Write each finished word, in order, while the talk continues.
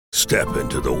Step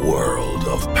into the world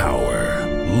of power,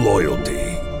 loyalty,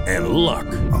 and luck.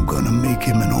 I'm gonna make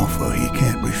him an offer he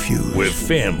can't refuse. With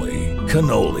family,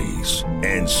 cannolis,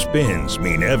 and spins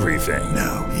mean everything.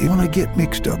 Now, you wanna get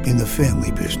mixed up in the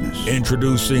family business.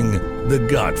 Introducing The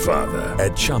Godfather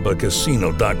at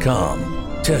ChumbaCasino.com.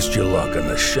 Test your luck in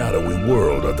the shadowy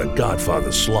world of The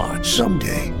Godfather slot.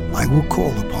 Someday, I will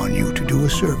call upon you to do a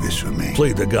service for me.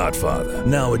 Play The Godfather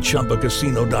now at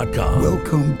ChumbaCasino.com.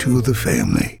 Welcome to the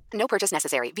family. No purchase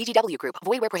necessary. VGW Group.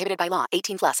 Void where prohibited by law.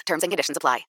 18+. Terms and conditions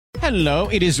apply. Hello,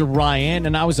 it is Ryan,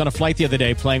 and I was on a flight the other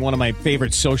day playing one of my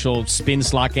favorite social spin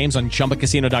slot games on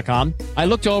ChumbaCasino.com. I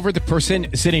looked over at the person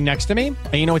sitting next to me,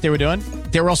 and you know what they were doing?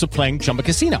 They were also playing Chumba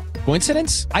Casino.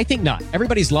 Coincidence? I think not.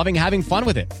 Everybody's loving having fun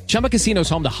with it. Chumba Casino is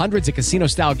home to hundreds of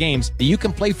casino-style games that you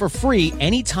can play for free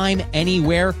anytime,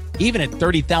 anywhere, even at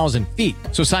 30,000 feet.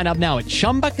 So sign up now at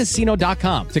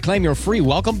ChumbaCasino.com to claim your free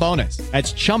welcome bonus.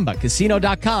 That's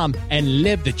ChumbaCasino.com and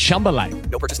live the Chumba life.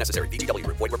 No purchase necessary. VGW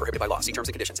Group. Void where prohibited by law. See terms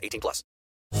and conditions. 18+.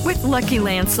 With Lucky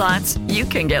Land Slots, you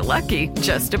can get lucky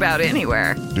just about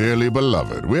anywhere. Dearly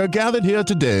beloved, we are gathered here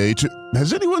today to...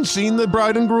 Has anyone seen the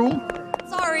bride and groom?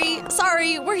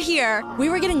 Sorry, we're here. We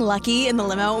were getting lucky in the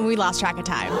limo and we lost track of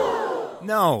time.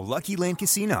 No, Lucky Land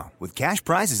Casino, with cash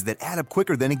prizes that add up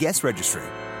quicker than a guest registry.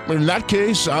 In that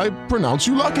case, I pronounce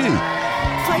you lucky.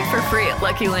 Play for free at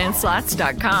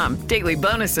LuckyLandSlots.com. Daily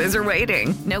bonuses are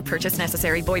waiting. No purchase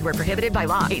necessary. Void where prohibited by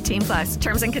law. 18+.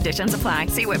 Terms and conditions apply.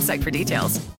 See website for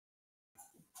details.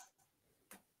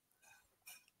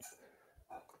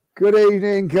 Good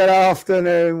evening, good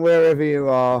afternoon, wherever you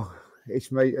are.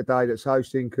 It's me today that's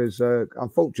hosting because,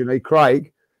 unfortunately,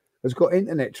 Craig has got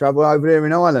internet trouble over there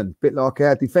in Ireland. Bit like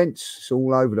our defence, it's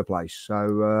all over the place.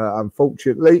 So,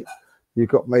 unfortunately, you've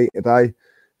got me today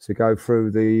to go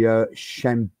through the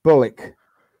shambolic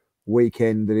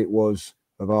weekend that it was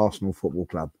of Arsenal Football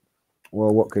Club.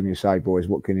 Well, what can you say, boys?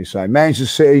 What can you say? Manchester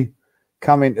City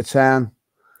come into town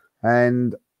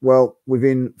and, well,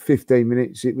 within 15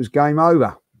 minutes, it was game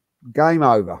over. Game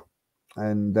over.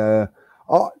 And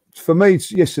for me,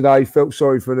 yesterday, felt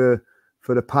sorry for the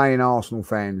paying Arsenal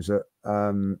fans that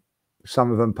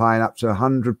some of them paying up to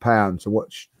 £100 to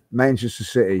watch Manchester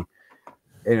City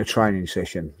in a training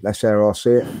session. That's how I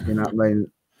see it. You know what I mean?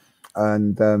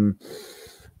 And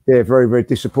yeah, very, very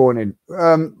disappointing.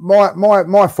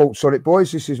 My thoughts on it,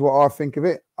 boys. This is what I think of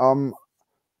it. You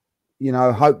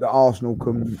know, hope that Arsenal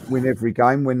can win every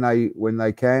game when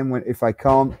they can. If they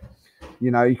can't, you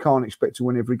know, you can't expect to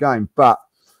win every game. But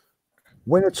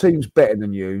when a team's better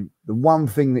than you, the one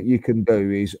thing that you can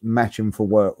do is match them for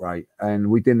work rate.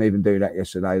 And we didn't even do that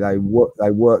yesterday. They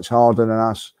worked harder than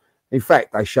us. In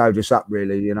fact, they showed us up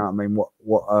really, you know what I mean,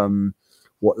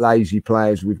 what lazy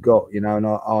players we've got, you know, and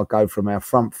I'll go from our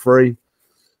front three,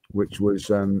 which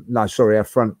was, our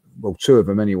front, well, two of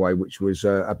them anyway, which was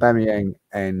Aubameyang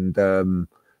and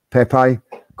Pepe,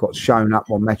 got shown up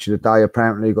on Match of the Day,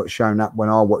 apparently, got shown up when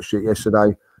I watched it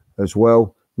yesterday as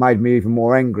well. Made me even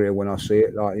more angrier when I see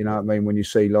it, like, you know what I mean, when you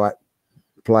see, like,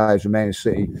 players of Man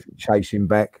City chasing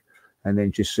back and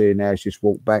then just seeing ours just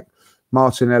walk back.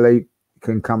 Martinelli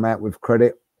can come out with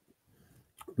credit.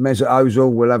 Mesut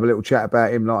Ozil, we'll have a little chat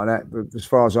about him like that. But as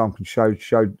far as I'm concerned,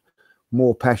 showed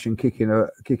more passion kicking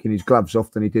his gloves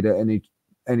off than he did at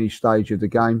any stage of the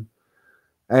game.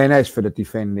 And as for the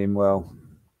defending, well,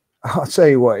 I'll tell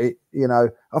you what, you know,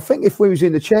 I think if we was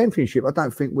in the Championship, I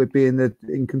don't think we'd be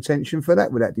in contention for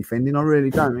that with that defending. I really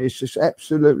don't. It's just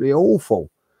absolutely awful.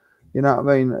 You know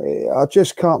what I mean? I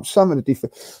just can't. Some of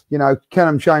the you know,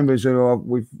 Callum Chambers,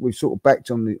 who we've sort of backed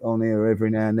on here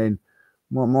every now and then.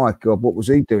 My God, what was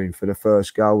he doing for the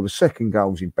first goal? The second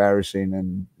goal was embarrassing,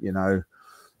 and you know,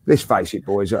 let's face it,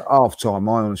 boys. At half time,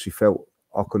 I honestly felt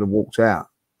I could have walked out.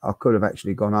 I could have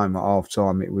actually gone home at half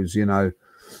time. It was, you know,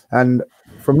 and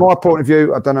from my point of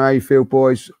view, I don't know how you feel,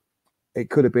 boys. It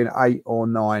could have been 8 or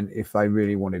 9 if they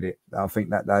really wanted it. I think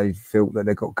that they felt that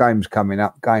they've got games coming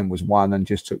up. Game was won and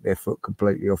just took their foot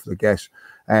completely off the gas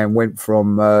and went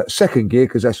from second gear,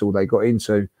 because that's all they got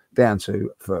into, down to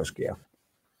first gear.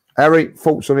 Harry,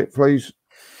 thoughts on it, please?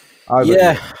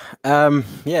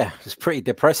 It's pretty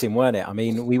depressing, weren't it? I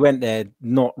mean, we went there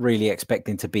not really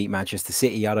expecting to beat Manchester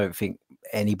City. I don't think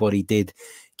anybody did,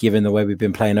 given the way we've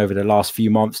been playing over the last few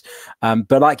months.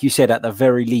 But like you said, at the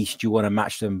very least, you want to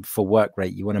match them for work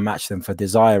rate. You want to match them for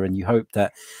desire. And you hope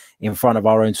that in front of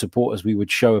our own supporters, we would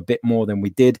show a bit more than we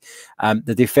did.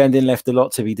 The defending left a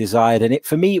lot to be desired. And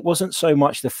for me, it wasn't so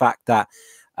much the fact that,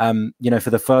 for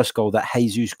the first goal that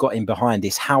Jesus got in behind,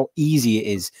 is how easy it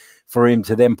is for him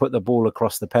to then put the ball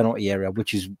across the penalty area,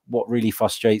 which is what really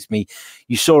frustrates me.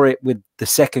 You saw it with the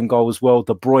second goal as well.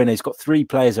 De Bruyne has got 3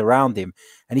 players around him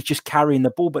and he's just carrying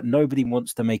the ball, but nobody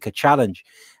wants to make a challenge.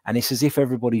 And it's as if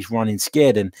everybody's running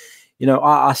scared. And, you know,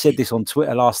 I said this on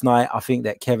Twitter last night. I think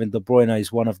that Kevin De Bruyne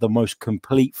is one of the most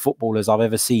complete footballers I've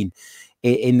ever seen,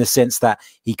 in the sense that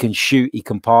he can shoot, he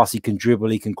can pass, he can dribble,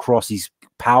 he can cross, he's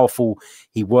powerful,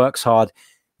 he works hard.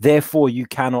 Therefore, you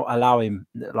cannot allow him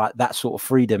like that sort of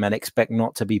freedom and expect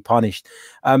not to be punished.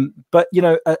 But, you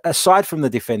know, aside from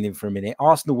the defending for a minute,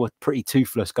 Arsenal were pretty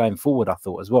toothless going forward, I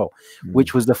thought, as well,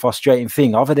 which was the frustrating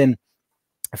thing. Other than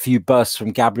a few bursts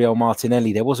from Gabriel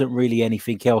Martinelli, there wasn't really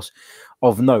anything else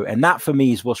of note. And that, for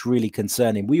me, is what's really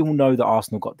concerning. We all know that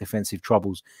Arsenal got defensive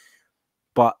troubles,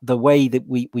 but the way that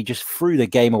we just threw the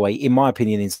game away, in my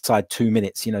opinion, inside 2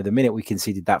 minutes, you know, the minute we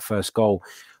conceded that first goal,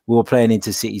 we were playing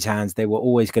into City's hands. They were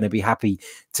always going to be happy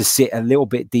to sit a little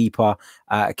bit deeper,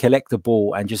 collect the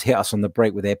ball and just hit us on the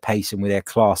break with their pace and with their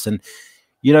class. And,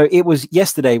 you know,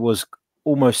 yesterday was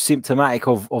almost symptomatic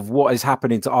of what is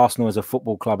happening to Arsenal as a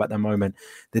football club at the moment.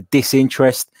 The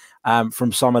disinterest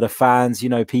from some of the fans, you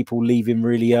know, people leaving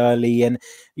really early. And,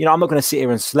 you know, I'm not going to sit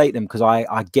here and slate them because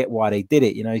I get why they did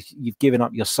it. You know, you've given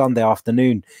up your Sunday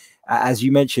afternoon. As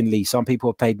you mentioned, Lee, some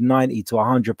people have paid £90 to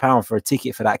 £100 for a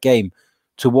ticket for that game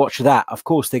to watch that. Of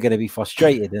course, they're going to be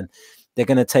frustrated and they're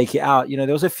going to take it out. You know,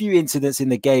 there was a few incidents in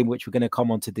the game which we're going to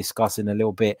come on to discuss in a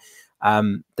little bit.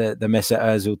 The Mesut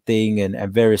Ozil thing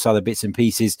and various other bits and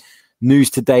pieces.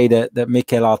 News today that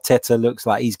Mikel Arteta looks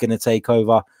like he's going to take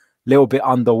over. A little bit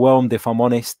underwhelmed, if I'm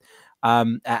honest.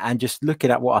 And just looking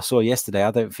at what I saw yesterday,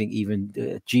 I don't think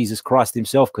even Jesus Christ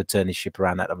himself could turn his ship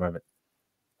around at the moment.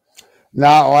 No,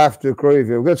 I have to agree with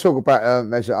you. We're going to talk about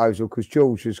Mesut Ozil because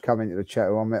George has come into the chat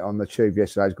who I met on the tube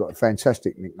yesterday. He's got a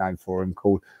fantastic nickname for him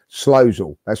called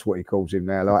Slozil. That's what he calls him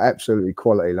now. Like absolutely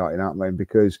quality, like, you know what I mean?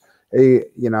 Because he,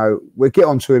 you know, we'll get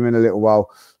on to him in a little while.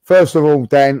 First of all,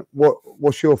 Dan,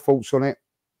 what's your thoughts on it?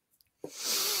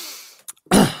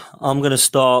 I'm going to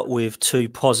start with 2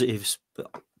 positives, but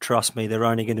trust me, they're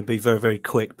only going to be very, very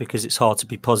quick because it's hard to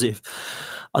be positive.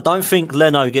 I don't think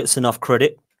Leno gets enough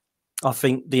credit. I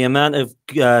think the amount of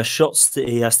shots that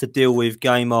he has to deal with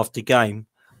game after game,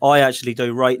 I actually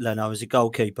do rate Leno as a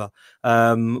goalkeeper.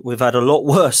 We've had a lot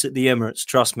worse at the Emirates,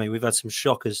 trust me. We've had some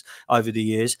shockers over the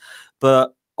years.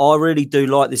 But I really do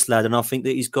like this lad, and I think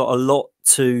that he's got a lot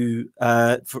to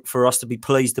for us to be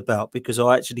pleased about, because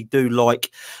I actually do like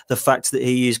the fact that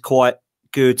he is quite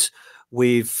good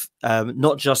with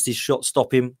not just his shot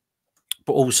stopping,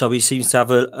 but also he seems to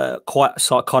have a quite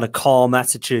kind of calm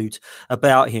attitude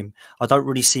about him. I don't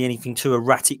really see anything too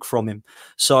erratic from him.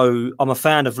 So I'm a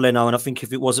fan of Leno, and I think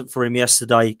if it wasn't for him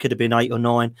yesterday, it could have been 8 or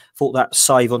 9. Thought that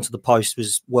save onto the post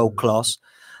was world class.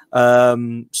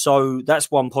 So that's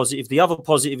one positive. The other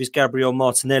positive is Gabriel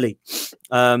Martinelli,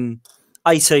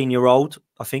 18-year-old,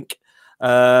 I think,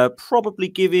 probably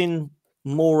giving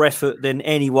more effort than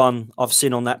anyone I've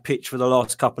seen on that pitch for the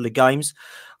last couple of games.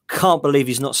 Can't believe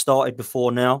he's not started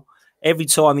before now. Every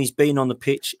time he's been on the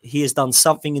pitch, he has done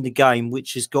something in the game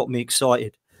which has got me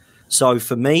excited. So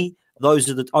for me, those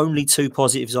are the only 2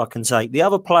 positives I can take. The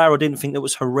other player I didn't think that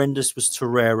was horrendous was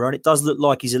Torreira, and it does look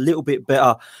like he's a little bit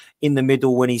better in the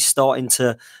middle when he's starting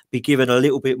to be given a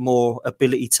little bit more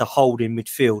ability to hold in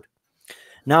midfield.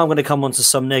 Now I'm going to come on to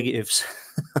some negatives.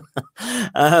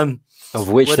 Of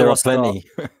which there are plenty.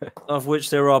 Of which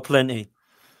there are plenty.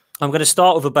 I'm going to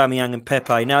start with Aubameyang and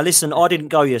Pepe. Now, listen, I didn't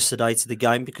go yesterday to the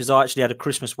game because I actually had a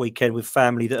Christmas weekend with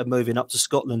family that are moving up to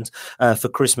Scotland for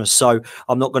Christmas. So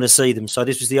I'm not going to see them. So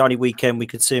this was the only weekend we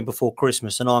could see them before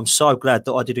Christmas. And I'm so glad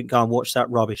that I didn't go and watch that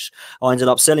rubbish. I ended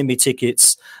up selling me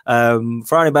tickets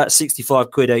for only about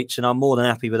 65 quid each. And I'm more than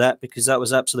happy with that because that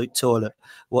was absolute toilet,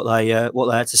 what they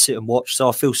had to sit and watch. So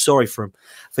I feel sorry for them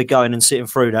for going and sitting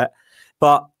through that.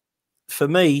 But for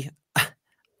me,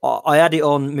 I had it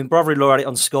on. My brother-in-law had it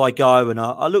on Sky Go, and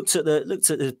I looked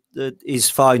at his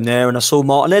phone there, and I saw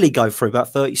Martinelli go through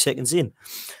about 30 seconds in.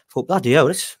 I thought, bloody hell,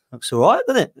 this looks all right,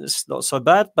 doesn't it? It's not so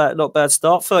bad, not bad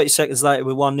start. 30 seconds later,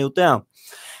 we're 1-0 down,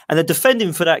 and the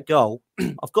defending for that goal,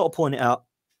 I've got to point it out.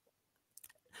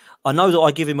 I know that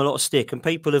I give him a lot of stick, and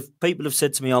people have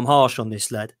said to me I'm harsh on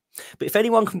this lad. But if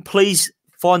anyone can please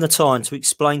find the time to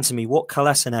explain to me what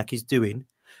Kolasinac is doing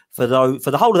for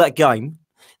the whole of that game,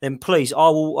 then please,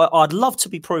 I'd love to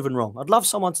be proven wrong. I'd love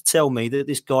someone to tell me that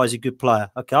this guy's a good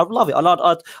player. Okay, I'd love it.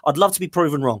 I'd love to be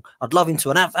proven wrong. I'd love him to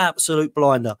an absolute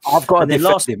blinder. I've got to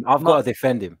defend him.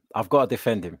 I've got to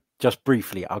defend him. Just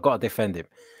briefly, I've got to defend him.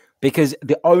 Because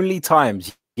the only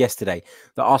times yesterday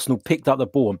that Arsenal picked up the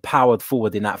ball and powered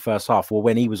forward in that first half were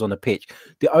when he was on the pitch.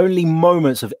 The only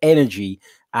moments of energy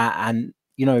and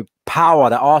you know, power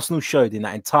that Arsenal showed in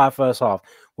that entire first half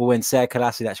were when Sead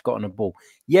Kolasinac got on the ball.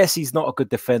 Yes, he's not a good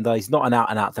defender. He's not an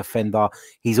out-and-out defender.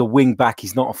 He's a wing-back.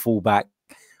 He's not a full-back.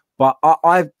 But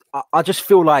I just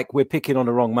feel like we're picking on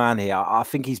the wrong man here. I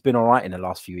think he's been all right in the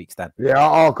last few weeks, Dan. Yeah,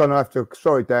 I'm going to have to...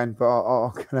 Sorry, Dan, but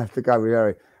I'm going to have to go with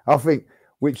Harry. I think,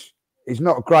 which is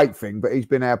not a great thing, but he's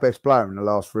been our best player in the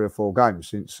last 3 or 4 games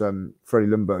since Freddie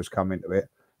Ljungberg's come into it.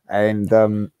 And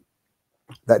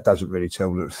that doesn't really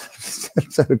tell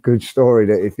a good story,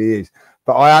 that if he is.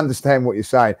 But I understand what you're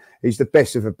saying. He's the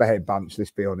best of a bad bunch,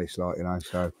 let's be honest, like, you know.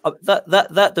 So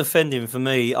that defending for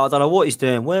me, I don't know what he's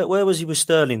doing. Where was he with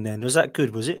Sterling then? Was that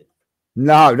good, was it?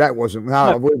 No, that wasn't.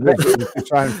 No, we're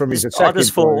trying from his attacking. I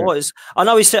just thought, I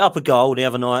know he set up a goal the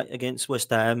other night against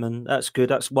West Ham, and that's good.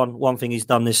 That's one thing he's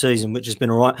done this season, which has been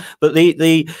all right. But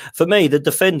for me, the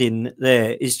defending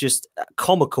there is just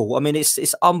comical. I mean,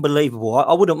 it's unbelievable.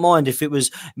 I wouldn't mind if it was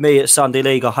me at Sunday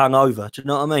League or hungover. Do you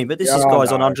know what I mean? But this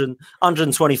guy's on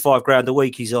 125 grand a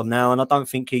week he's on now, and I don't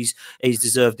think he's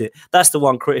deserved it. That's the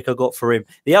one critic I got for him.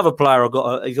 The other player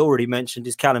I've already mentioned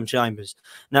is Callum Chambers.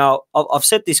 Now, I've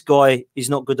said this guy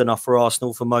is not good enough for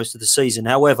Arsenal for most of the season.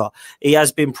 However, he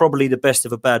has been probably the best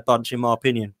of a bad bunch, in my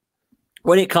opinion.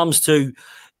 When it comes to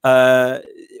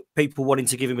people wanting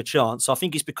to give him a chance, I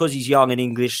think it's because he's young and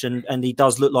English and he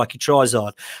does look like he tries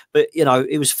hard. But, you know,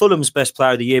 it was Fulham's best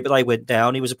player of the year, but they went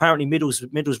down. He was apparently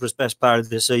Middlesbrough's best player of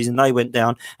the season. They went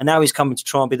down. And now he's coming to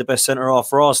try and be the best centre-half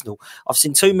for Arsenal. I've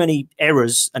seen too many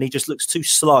errors and he just looks too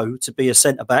slow to be a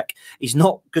centre-back. He's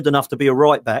not good enough to be a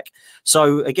right-back.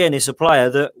 So, again, it's a player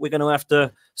that we're going to have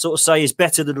to sort of say is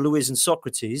better than Luiz and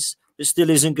Socrates, but still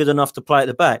isn't good enough to play at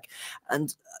the back.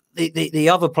 And the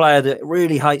other player that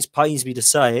really pains me to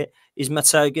say it, is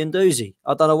Matteo Guendouzi.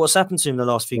 I don't know what's happened to him the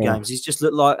last few games. He's just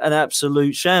looked like an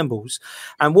absolute shambles.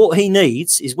 And what he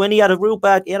needs is when he had a real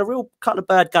couple of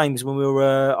bad games when we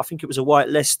were, I think it was away at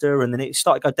Leicester, and then it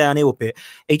started to go downhill a bit.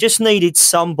 He just needed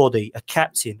somebody, a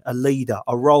captain, a leader,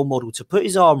 a role model to put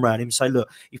his arm around him and say, look,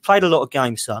 you've played a lot of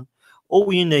games, son.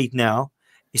 All you need now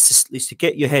is to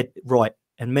get your head right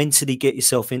and mentally get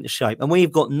yourself into shape. And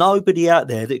we've got nobody out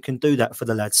there that can do that for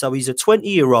the lad. So he's a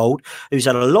 20-year-old who's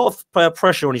had a lot of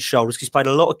pressure on his shoulders because he's played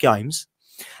a lot of games.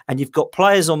 And you've got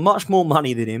players on much more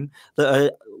money than him that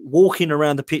are walking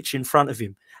around the pitch in front of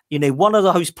him. You need one of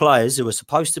those players who are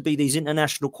supposed to be these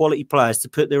international quality players to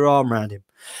put their arm around him.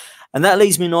 And that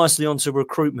leads me nicely onto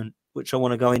recruitment, which I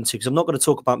want to go into, because I'm not going to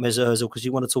talk about Mesut Ozil because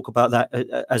you want to talk about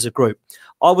that as a group.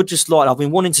 I've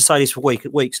been wanting to say this for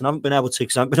weeks, and I haven't been able to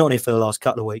because I haven't been on here for the last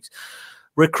couple of weeks.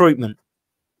 Recruitment.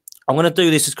 I'm going to do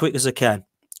this as quick as I can.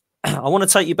 I want to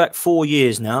take you back 4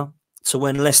 years now to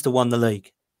when Leicester won the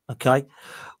league. Okay.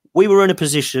 We were in a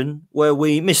position where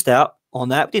we missed out on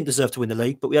that. We didn't deserve to win the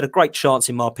league, but we had a great chance,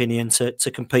 in my opinion,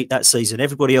 to compete that season.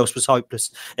 Everybody else was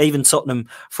hopeless. Even Tottenham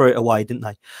threw it away, didn't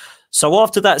they? So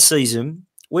after that season,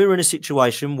 we were in a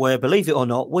situation where, believe it or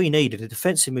not, we needed a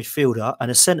defensive midfielder and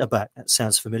a centre-back. That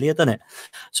sounds familiar, doesn't it?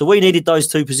 So we needed those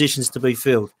two positions to be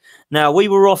filled. Now, we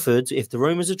were offered, if the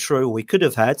rumours are true, we could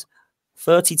have had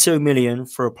 32 million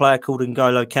for a player called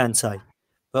N'Golo Kante.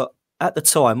 But at the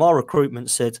time, our recruitment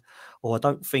said, I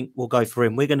don't think we'll go for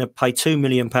him. We're going to pay £2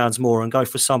 million more and go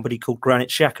for somebody called Granit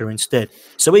Xhaka instead.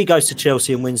 So he goes to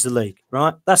Chelsea and wins the league,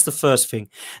 right? That's the first thing.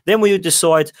 Then we would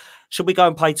decide, should we go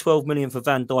and pay 12 million for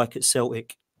Van Dijk at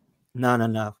Celtic?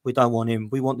 No. We don't want him.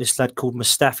 We want this lad called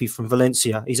Mustafi from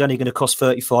Valencia. He's only going to cost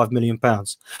 £35 million.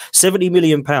 £70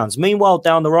 million. Meanwhile,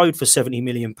 down the road for £70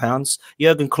 million,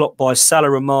 Jurgen Klopp buys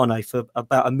Salah and Mane for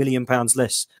about £1 million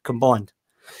less combined.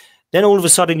 Then all of a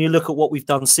sudden you look at what we've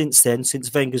done since then,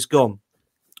 since Wenger's gone.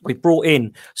 We brought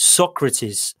in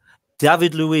Socrates,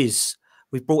 David Luiz.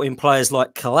 We've brought in players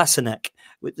like Kolasinac.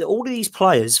 All of these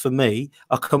players, for me,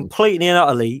 are completely and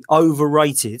utterly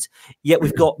overrated. Yet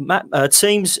we've got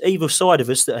teams either side of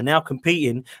us that are now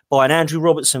competing by an Andrew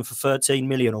Robertson for 13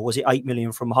 million, or was it 8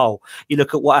 million from Hull? You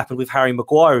look at what happened with Harry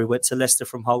Maguire, who went to Leicester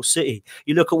from Hull City.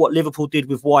 You look at what Liverpool did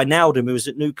with Wijnaldum, who was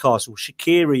at Newcastle,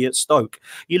 Shaqiri at Stoke.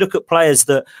 You look at players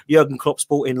that Jurgen Klopp's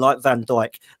brought in, like Van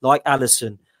Dijk, like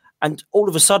Alisson. And all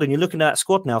of a sudden, you're looking at that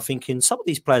squad now thinking some of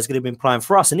these players could have been playing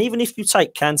for us. And even if you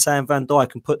take Kante and Van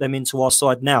Dijk and put them into our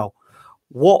side now,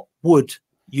 what would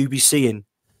you be seeing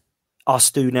us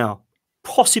do now?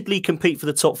 Possibly compete for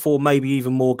the top four, maybe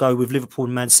even more, go with Liverpool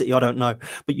and Man City, I don't know.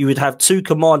 But you would have two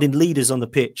commanding leaders on the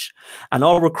pitch. And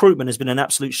our recruitment has been an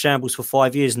absolute shambles for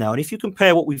 5 years now. And if you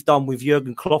compare what we've done with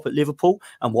Jurgen Klopp at Liverpool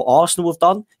and what Arsenal have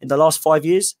done in the last 5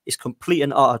 years, it's complete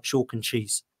and utter chalk and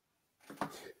cheese.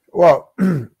 Well,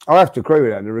 I have to agree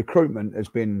with that. The recruitment has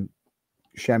been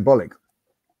shambolic,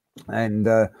 and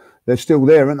they're still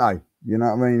there, aren't they? You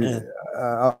know what I mean?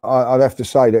 I'd have to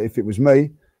say that if it was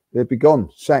me, they'd be gone,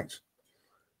 sacked.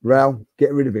 Raul,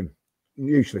 get rid of him.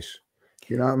 Useless.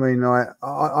 You know what I mean?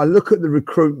 I look at the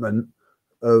recruitment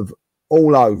of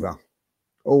all over.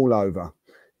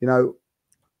 You know,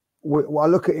 I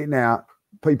look at it now.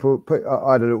 I had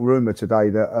a little rumour today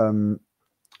that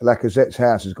Lacazette's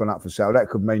house has gone up for sale. That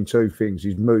could mean two things.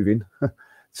 He's moving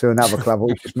to another club, or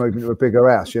he's just moving to a bigger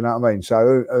house. You know what I mean?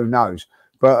 So who knows?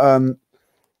 But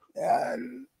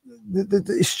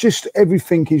it's just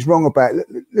everything is wrong about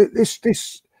it.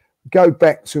 This go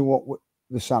back to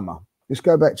the summer. Let's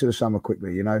go back to the summer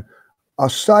quickly. You know, I'll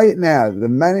say it now. The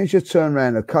manager turned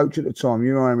around, the coach at the time,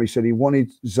 Emery, said he wanted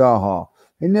Zaha.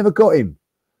 He never got him.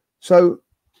 So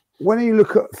when you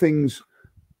look at things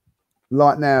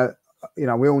like now, you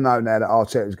know, we all know now that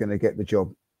Arteta is going to get the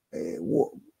job.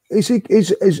 Is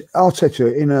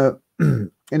Arteta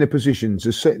in a position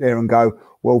to sit there and go,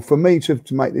 well, for me to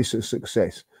make this a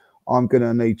success, I'm going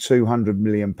to need £200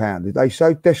 million. Are they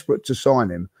so desperate to sign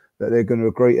him that they're going to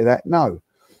agree to that? No.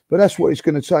 But that's what it's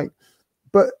going to take.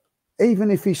 But even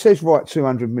if he says, right,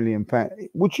 £200 million,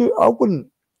 would you? I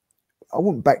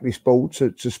wouldn't back this board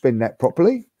to spend that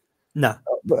properly. No.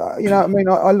 But you know what I mean?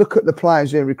 I look at the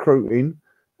players they're recruiting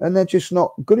and they're just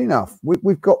not good enough.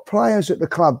 We've got players at the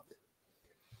club,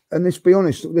 and let's be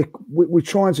honest, we're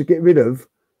trying to get rid of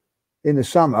in the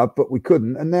summer, but we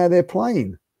couldn't, and now they're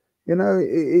playing. You know,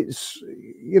 it's,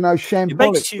 you know, shambolic. It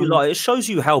makes you it shows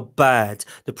you how bad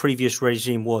the previous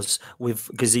regime was with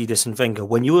Gazidis and Wenger.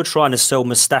 When you were trying to sell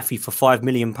Mustafi for £5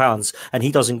 million and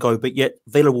he doesn't go, but yet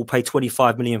Villa will pay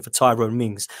 £25 million for Tyrone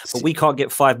Mings, but we can't get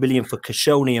 £5 million for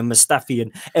Koscielny and Mustafi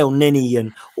and El Neni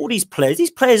and all these players.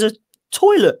 These players are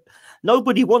toilet.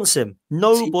 Nobody wants him.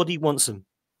 Nobody wants him.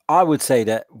 I would say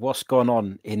that what's gone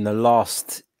on in the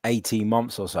last 18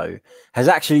 months or so has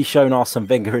actually shown Arsene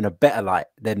Wenger in a better light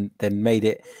than made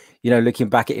it, you know, looking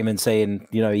back at him and saying,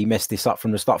 you know, he messed this up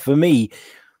from the start. For me,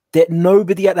 that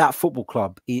nobody at that football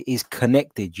club is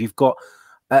connected. You've got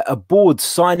a board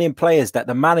signing players that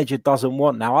the manager doesn't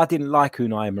want. Now, I didn't like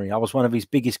Unai Emery. I was one of his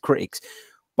biggest critics,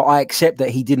 but I accept that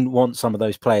he didn't want some of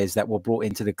those players that were brought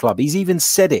into the club. He's even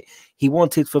said it. He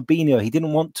wanted Fabinho. He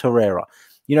didn't want Torreira.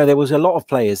 You know, there was a lot of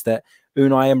players that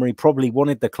Unai Emery probably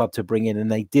wanted the club to bring in and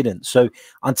they didn't. So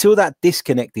until that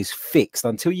disconnect is fixed,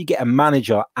 until you get a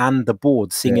manager and the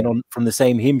board singing on from the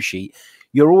same hymn sheet,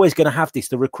 you're always going to have this.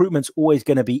 The recruitment's always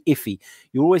going to be iffy.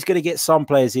 You're always going to get some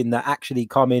players in that actually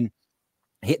come in,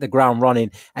 hit the ground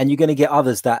running, and you're going to get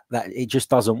others that it just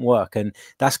doesn't work. And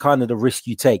that's kind of the risk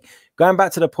you take. Going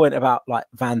back to the point about like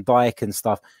Van Dijk and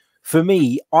stuff, for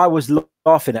me, I was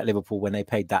laughing at Liverpool when they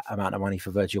paid that amount of money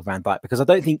for Virgil van Dijk, because I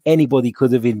don't think anybody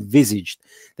could have envisaged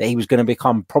that he was going to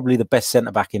become probably the best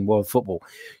centre-back in world football.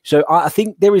 So I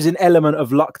think there is an element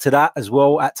of luck to that as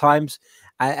well at times.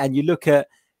 And you look at,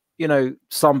 you know,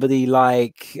 somebody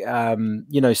like, you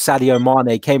know, Sadio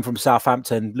Mane came from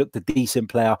Southampton, looked a decent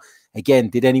player.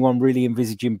 Again, did anyone really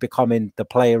envisage him becoming the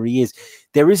player he is?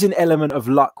 There is an element of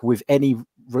luck with any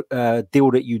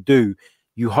deal that you do.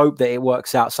 You hope that it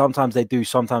works out. Sometimes they do,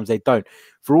 sometimes they don't.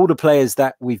 For all the players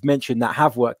that we've mentioned that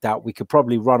have worked out, we could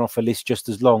probably run off a list just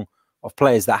as long of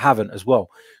players that haven't as well.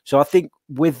 So I think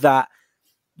with that,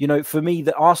 you know, for me,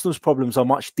 the Arsenal's problems are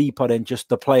much deeper than just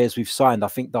the players we've signed. I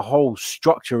think the whole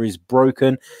structure is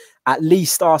broken. At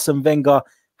least Arsene Wenger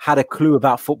had a clue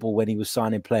about football when he was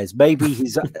signing players. Maybe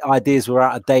his ideas were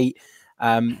out of date.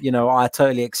 You know, I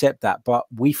totally accept that. But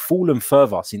we've fallen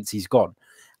further since he's gone.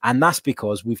 And that's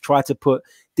because we've tried to put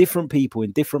different people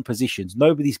in different positions.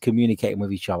 Nobody's communicating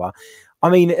with each other. I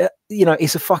mean, you know,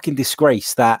 it's a fucking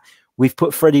disgrace that we've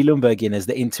put Freddie Ljungberg in as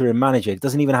the interim manager. He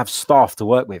doesn't even have staff to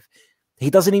work with.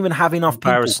 He doesn't even have enough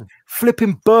people.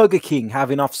 Flipping Burger King have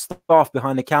enough staff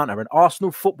behind the counter. And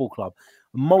Arsenal Football Club,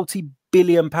 a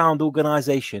multi-billion-pound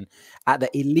organisation at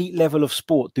the elite level of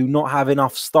sport, do not have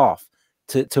enough staff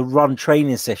to run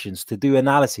training sessions, to do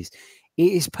analysis.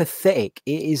 It is pathetic.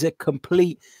 It is a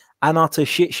complete and utter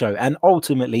shit show. And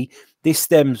ultimately, this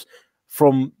stems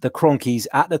from the Cronkies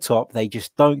at the top. They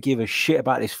just don't give a shit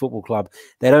about this football club.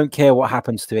 They don't care what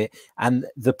happens to it. And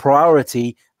the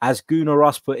priority, as Gunnar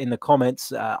Russ put in the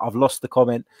comments, I've lost the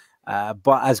comment,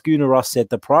 but as Gunnar Russ said,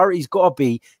 the priority's got to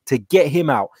be to get him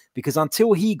out. Because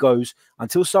until he goes,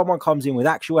 until someone comes in with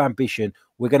actual ambition,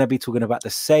 we're going to be talking about the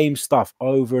same stuff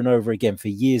over and over again for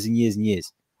years and years and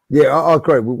years. Yeah, I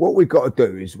agree. What we've got to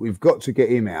do is we've got to get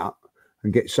him out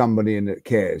and get somebody in that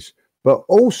cares. But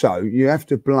also, you have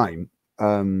to blame,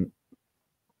 you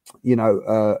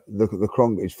know, the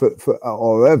Cronkies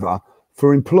or whoever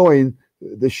for employing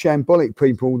the shambolic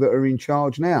people that are in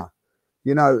charge now.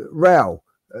 You know, Raul,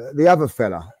 the other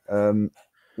fella,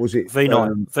 was it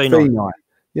V9?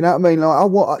 You know what I mean?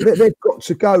 Like they've got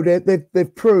to go.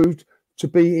 They've proved to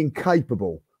be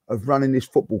incapable of running this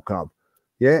football club.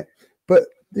 Yeah, but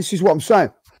this is what I'm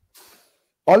saying.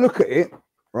 I look at it,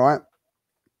 right?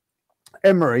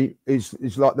 Emery is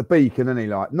like the beacon, isn't he?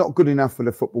 Like, not good enough for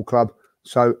the football club,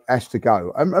 so has to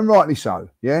go, and rightly so.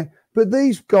 Yeah, but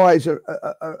these guys are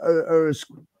as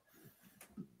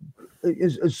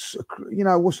you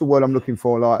know, what's the word I'm looking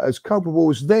for? Like, as culpable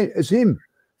as him.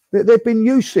 They've been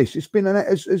useless. It's been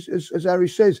as Harry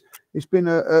says, it's been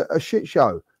a shit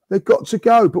show. They've got to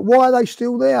go, but why are they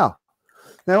still there?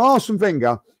 Now, Arsene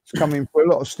Wenger is coming for a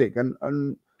lot of stick,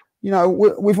 and you know,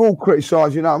 we've all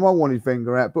criticised. You know, I wanted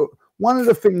Wenger out, but one of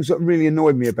the things that really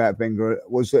annoyed me about Wenger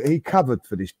was that he covered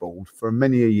for this board for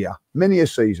many a year, many a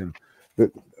season,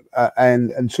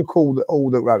 and took all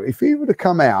the road. If he would have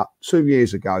come out 2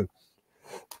 years ago,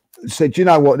 said, you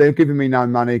know what, they're giving me no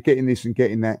money, getting this and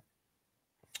getting that,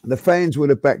 the fans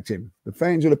would have backed him.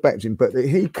 But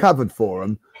he covered for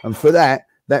them, and for that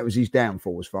was his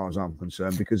downfall, as far as I'm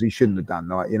concerned, because he shouldn't have done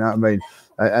that. You know what I mean?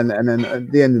 And then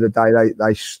at the end of the day,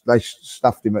 they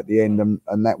stuffed him at the end,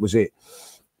 and that was it.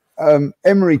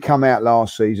 Emery come out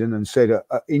last season and said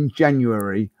in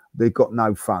January they've got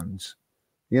no funds.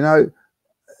 You know,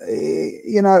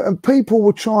 and people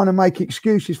were trying to make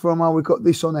excuses for him. Oh, we've got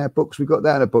this on our books, we've got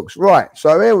that on our books. Right,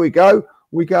 so here we go.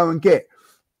 We go and get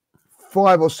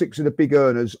 5 or 6 of the big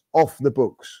earners off the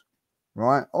books,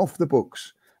 right? Off the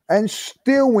books. And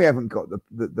still we haven't got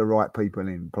the right people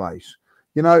in place.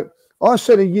 You know, I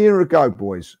said a year ago,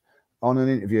 boys, on an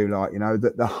interview, like, you know,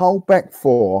 that the whole back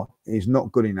four is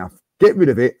not good enough. Get rid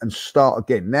of it and start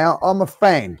again. Now, I'm a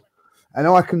fan and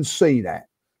I can see that,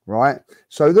 right?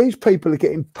 So these people are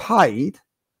getting paid,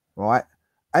 right?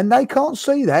 And they can't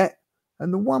see that.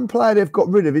 And the one player they've got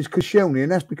rid of is Koscielny,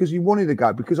 and that's because he wanted to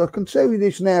go. Because I can tell you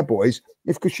this now, boys,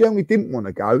 if Koscielny didn't want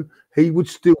to go, he would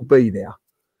still be there.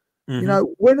 Mm-hmm. You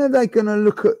know, when are they going to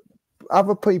look at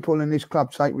other people in this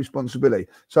club take responsibility?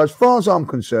 So as far as I'm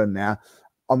concerned now,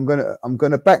 I'm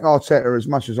gonna back Arteta as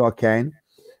much as I can.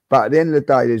 But at the end of the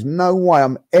day, there's no way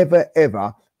I'm ever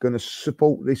going to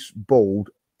support this board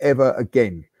ever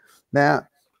again. Now,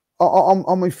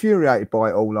 I'm infuriated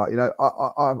by it all. Like, you know,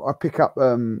 I pick up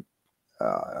on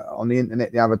the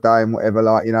internet the other day and whatever,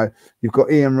 like, you know, you've got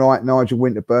Ian Wright, Nigel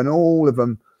Winterburn, all of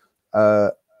them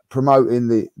promoting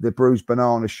the bruised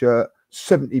banana shirt,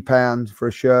 £70 for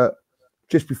a shirt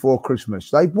just before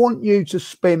Christmas. They want you to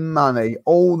spend money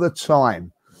all the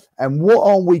time. And what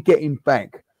are we getting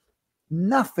back?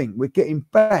 Nothing. We're getting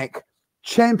back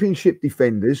championship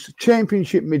defenders,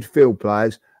 championship midfield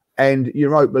players, and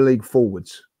Europa League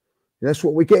forwards. That's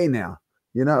what we're getting now.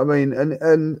 You know what I mean?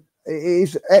 And it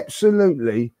is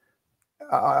absolutely,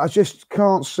 I just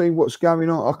can't see what's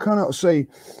going on. I cannot see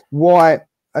why.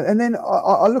 And then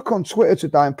I look on Twitter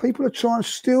today and people are trying,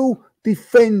 still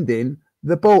defending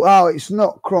the ball. Oh, it's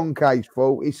not Kroenke's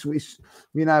fault. It's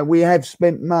you know, we have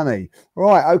spent money.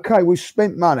 Right, okay, we've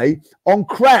spent money on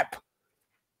crap.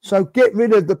 So get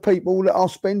rid of the people that are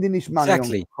spending this money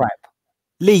on crap.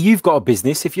 Lee, you've got a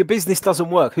business. If your business doesn't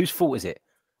work, whose fault is it?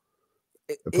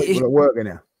 The people that work in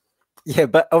here. Yeah,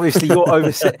 but obviously you're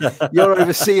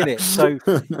overseeing it. So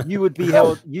you would be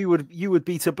held. You would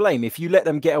be to blame if you let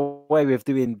them get away with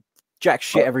doing jack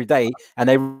shit every day and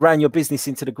they ran your business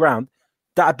into the ground.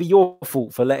 That'd be your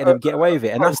fault for letting them get away with it,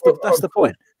 and that's the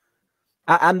point.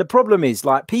 And the problem is,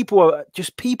 like, people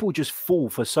just fall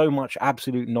for so much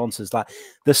absolute nonsense. Like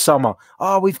the summer,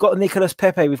 we've got Nicolas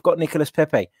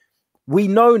Pepe. We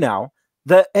know now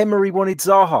that Emery wanted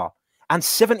Zaha, and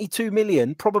 72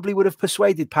 million probably would have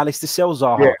persuaded Palace to sell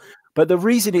Zaha. Yeah. But the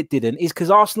reason it didn't is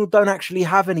because Arsenal don't actually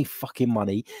have any fucking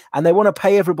money, and they want to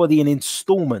pay everybody in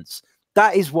installments.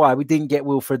 That is why we didn't get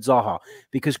Wilfred Zaha,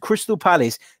 because Crystal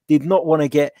Palace did not want to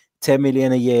get 10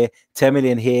 million a year, 10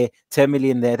 million here, 10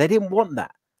 million there. They didn't want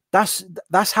that.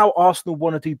 That's how Arsenal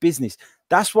want to do business.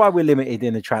 That's why we're limited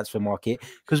in the transfer market,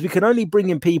 because we can only bring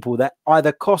in people that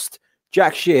either cost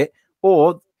jack shit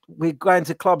or we're going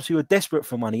to clubs who are desperate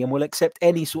for money and will accept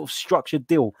any sort of structured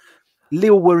deal.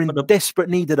 Lille were in desperate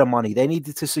need of the money. They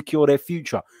needed to secure their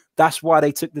future. That's why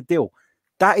they took the deal.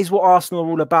 That is what Arsenal are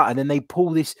all about. And then they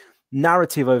pull this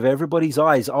narrative over everybody's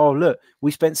eyes. Oh, look,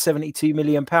 we spent £72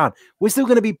 million. We're still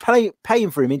going to be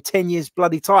paying for him in 10 years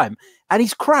bloody time. And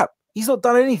he's crap. He's not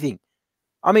done anything.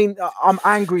 I mean, I'm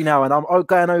angry now and I'm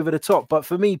going over the top. But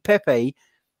for me, Pepe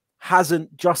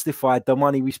hasn't justified the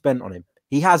money we spent on him.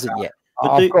 He hasn't yet.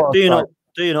 But do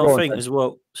you not think as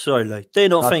well? Sorry, Lee. Do you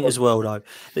not think as well, though,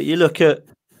 that you look at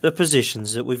the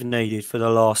positions that we've needed for the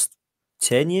last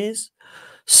 10 years?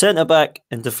 centre back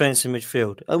and defensive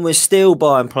midfield, and we're still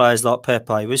buying players like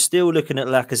Pepe. We're still looking at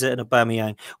Lacazette and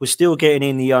Aubameyang. We're still getting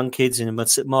in the young kids in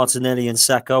Martinelli and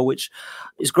Saka, which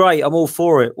is great. I'm all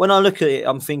for it. When I look at it,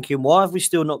 I'm thinking, why have we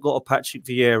still not got a Patrick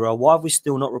Vieira? Why have we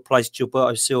still not replaced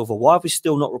Gilberto Silva? Why have we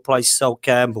still not replaced Sol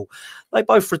Campbell? They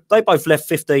both left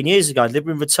 15 years ago. They've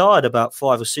been retired about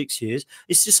 5 or 6 years.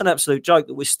 It's just an absolute joke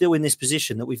that we're still in this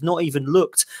position, that we've not even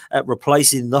looked at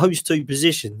replacing those two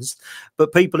positions.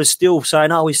 But people are still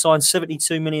saying, oh, we signed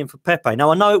 72 million for Pepe.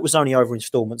 Now, I know it was only over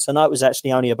instalments. I know it was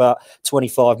actually only about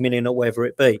 25 million or whatever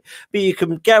it be. But you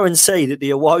can guarantee that the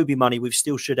Iwobi money we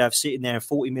still should have sitting there,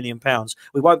 40 million pounds,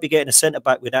 we won't be getting a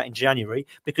centre-back with that in January,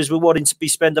 because we're wanting to be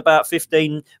spend about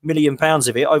 15 million pounds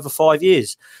of it over 5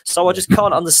 years. So I just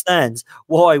can't understand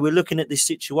why we're looking at this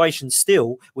situation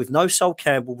still with no Sol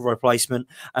Campbell replacement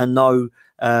and no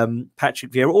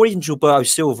Patrick Vieira or even Gilberto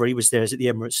Silva. He was there at the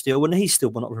Emirates still, and he's still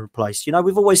not replaced. You know,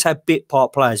 we've always had bit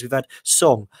part players. We've had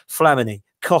Song, Flamini,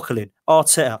 Coquelin,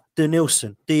 Arteta,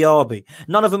 Denilson, Diaby.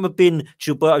 None of them have been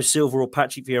Gilberto Silva or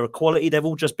Patrick Vieira quality. They've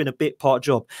all just been a bit part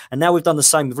job. And now we've done the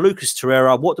same with Lucas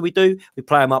Torreira. What do? We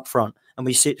play him up front and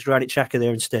we sit Granit Xhaka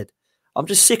there instead. I'm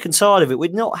just sick and tired of it.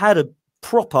 We've not had a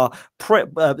proper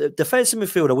defensive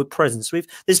midfielder with presence.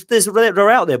 They're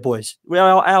out there, boys. We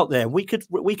are out there. We could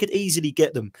easily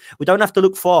get them. We don't have to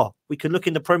look far. We can look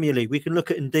in the Premier League. We can look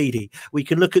at Ndidi. We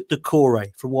can look at Decore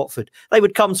from Watford. They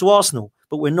would come to Arsenal,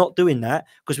 but we're not doing that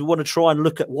because we want to try and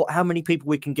look at how many people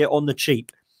we can get on the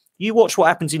cheap. You watch what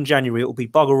happens in January. It'll be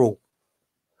bugger all.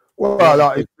 Well,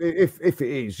 like if it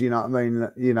is, you know what I mean.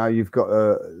 You know, you've got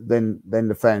then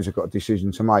the fans have got a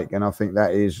decision to make, and I think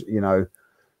that is, you know,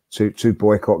 to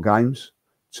boycott games,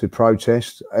 to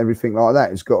protest, everything like that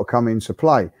has got to come into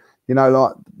play. You know,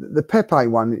 like the Pepe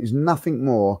one is nothing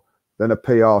more than a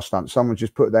PR stunt. Someone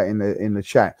just put that in the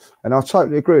chat, and I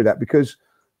totally agree with that, because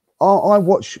I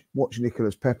watch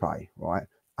Nicolas Pepe, right?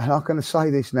 And I'm going to say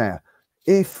this now: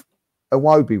 if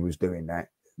Iwobi was doing that,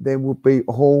 there would be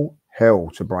all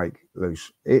hell to break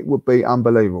loose. It would be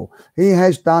unbelievable. He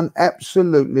has done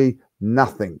absolutely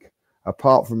nothing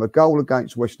apart from a goal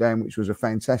against West Ham, which was a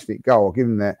fantastic goal. I'll give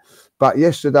him that. But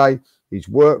yesterday, his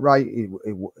work rate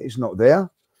it's not there.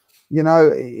 You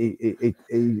know,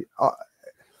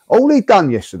 all he done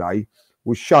yesterday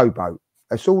was showboat.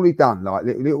 That's all he done, like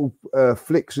little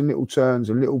flicks and little turns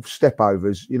and little step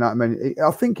overs. You know what I mean?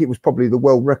 I think it was probably the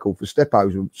world record for step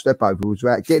overs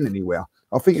without getting anywhere.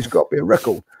 I think it's got to be a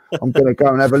record. I'm going to go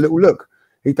and have a little look.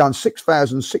 He done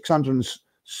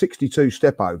 6,662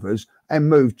 step overs and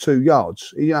moved 2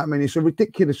 yards. You know what I mean? It's a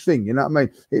ridiculous thing. You know what I mean?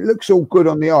 It looks all good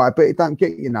on the eye, but it don't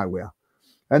get you nowhere.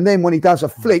 And then when he does a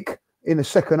flick in the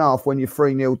second half, when you're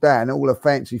 3-0 down, all a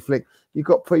fancy flick, you've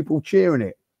got people cheering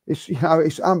it. It's, you know,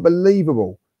 it's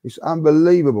unbelievable. It's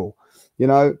unbelievable. You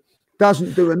know,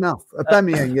 doesn't do enough.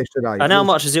 Aubameyang yesterday. And how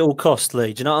much does it all cost,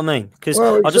 Lee? Do you know what I mean? Because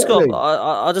I just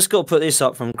got to put this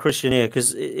up from Christian here,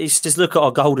 because it's just look at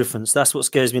our goal difference. That's what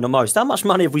scares me the most. How much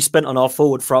money have we spent on our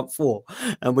forward front four,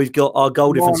 and we've got our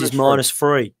goal difference is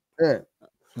 -3. Yeah,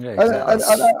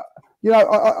 exactly. You know,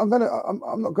 I'm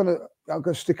gonna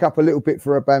stick up a little bit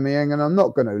for Aubameyang, and I'm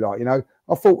not gonna, like, you know,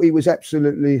 I thought he was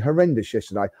absolutely horrendous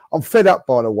yesterday. I'm fed up,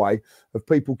 by the way, of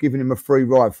people giving him a free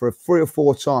ride for 3 or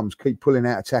 4 times, keep pulling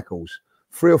out of tackles.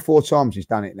 3 or 4 times he's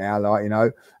done it now, like, you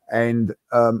know, and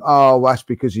that's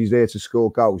because he's there to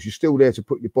score goals. You're still there to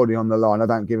put your body on the line. I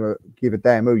don't give a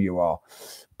damn who you are.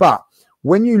 But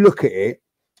when you look at it,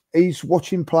 he's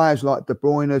watching players like De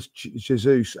Bruyne,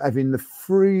 Jesus having the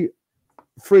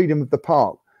freedom of the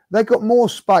park. They got more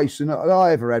space than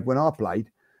I ever had when I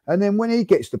played. And then when he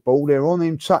gets the ball, they're on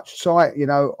him, touch tight, you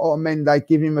know, Otamendi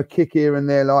give him a kick here and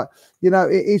there. Like, you know,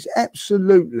 it is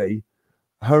absolutely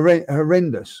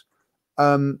horrendous.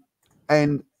 And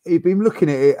he'd been looking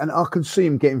at it, and I can see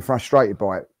him getting frustrated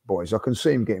by it, boys. I can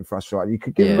see him getting frustrated. You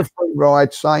could give him a free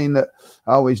ride saying that,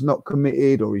 oh, he's not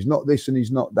committed, or he's not this and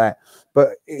he's not that.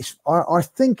 But I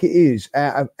think it is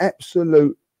out of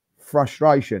absolute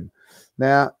frustration.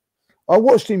 Now, I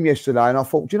watched him yesterday and I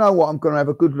thought, do you know what? I'm going to have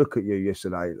a good look at you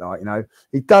yesterday. Like, you know,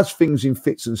 he does things in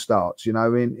fits and starts, you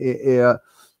know, he'll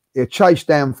chase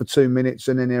down for 2 minutes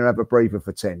and then he'll have a breather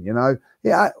for 10, you know.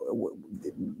 Yeah,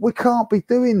 we can't be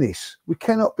doing this. We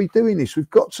cannot be doing this. We've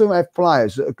got to have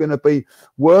players that are going to be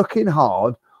working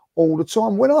hard all the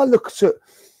time. When I looked at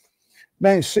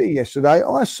Man City yesterday,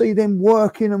 I see them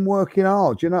working and working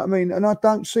hard, you know what I mean? And I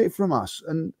don't see it from us.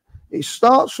 And it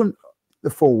starts from the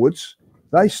forwards.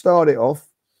 They start it off,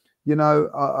 you know,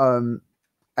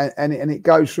 and it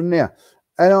goes from there.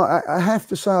 And I have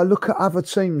to say, I look at other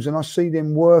teams and I see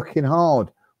them working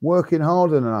harder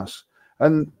than us.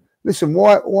 And listen,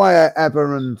 why are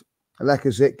Abba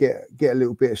Lacazette get a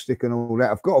little bit of stick and all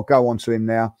that. I've got to go on to him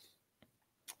now,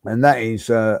 and that is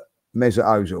Mesut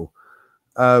Ozil.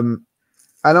 And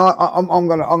I'm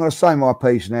gonna say my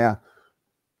piece now.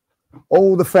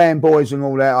 All the fanboys and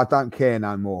all that, I don't care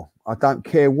no more. I don't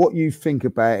care what you think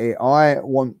about it. I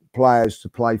want players to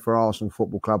play for Arsenal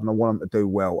Football Club, and I want them to do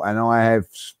well. And I have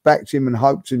backed him and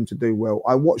hoped him to do well.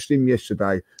 I watched him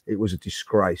yesterday. It was a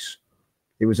disgrace.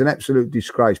 It was an absolute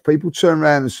disgrace. People turned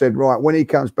around and said, right, when he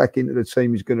comes back into the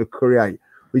team, he's going to create.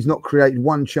 He's not created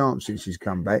one chance since he's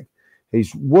come back.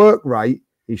 His work rate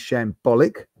is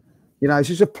shambolic. You know, this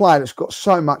is a player that's got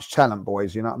so much talent,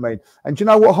 boys. You know what I mean? And do you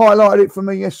know what highlighted it for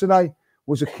me yesterday?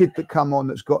 Was a kid that come on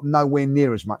that's got nowhere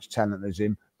near as much talent as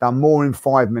him, done more in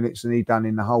 5 minutes than he done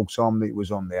in the whole time that he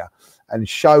was on there, and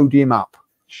showed him up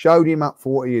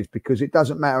for what he is, because it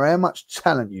doesn't matter how much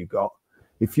talent you got.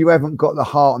 If you haven't got the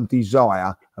heart and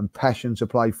desire and passion to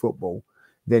play football,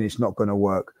 then it's not going to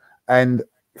work. And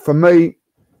for me,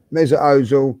 Mesut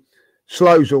Ozil,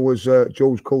 Slozil was,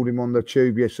 George called him on the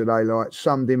tube yesterday, like,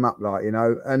 summed him up, like, you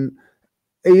know, and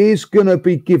he is going to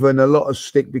be given a lot of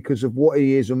stick because of what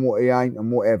he is and what he ain't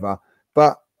and whatever.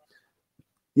 But,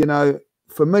 you know,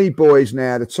 for me, boys,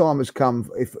 now the time has come.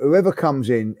 If whoever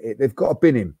comes in, they've got to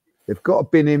bin him. They've got to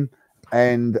bin him.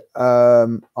 And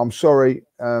I'm sorry.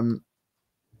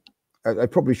 They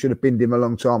probably should have binned him a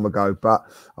long time ago. But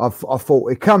I thought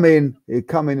he'd come in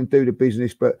and do the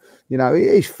business. But, you know,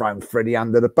 he's thrown Freddie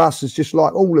under the bus. It's just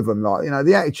like all of them. Like, you know,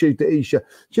 the attitude that he showed.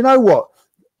 Do you know what?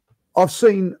 I've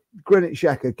seen Granit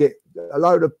Xhaka get a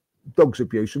load of dog's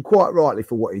abuse, and quite rightly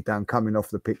for what he done, coming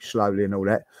off the pitch slowly and all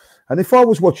that. And if I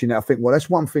was watching that, I think, well, that's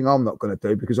one thing I'm not going to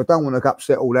do, because I don't want to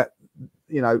upset all that,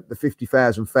 you know, the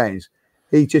 50,000 fans.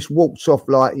 He just walks off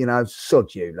like, you know,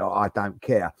 sod you, like, I don't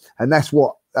care. And that's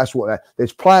what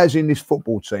there's players in this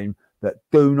football team that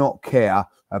do not care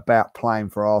about playing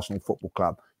for Arsenal Football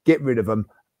Club. Get rid of them,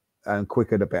 and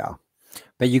quicker the better.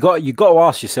 But you got to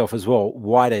ask yourself as well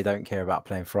why they don't care about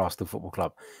playing for Arsenal Football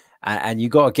Club, and you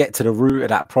got to get to the root of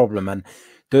that problem. And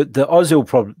the Ozil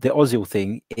problem, the Ozil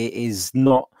thing, is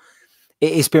not.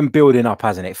 It's been building up,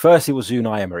 hasn't it? First, it was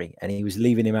Unai Emery, and he was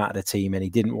leaving him out of the team, and he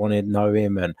didn't want to know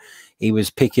him, and he was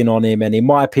picking on him. And in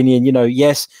my opinion, you know,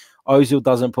 yes, Ozil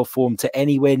doesn't perform to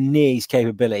anywhere near his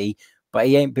capability, but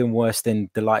he ain't been worse than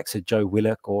the likes of Joe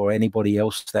Willock or anybody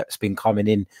else that's been coming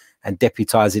in and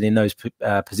deputizing in those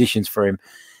positions for him.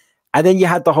 And then you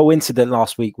had the whole incident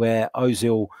last week where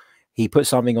Ozil, he put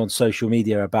something on social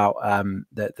media about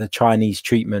the Chinese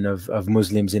treatment of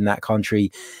Muslims in that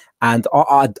country. And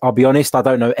I'll be honest, I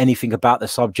don't know anything about the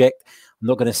subject. I'm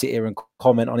not going to sit here and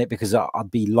comment on it, because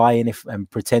I'd be lying and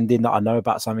pretending that I know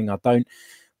about something I don't.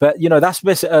 But, you know, that's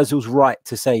Mesut Ozil's right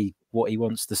to say what he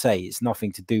wants to say. It's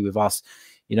nothing to do with us.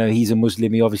 You know, he's a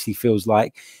Muslim. He obviously feels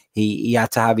like he had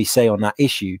to have his say on that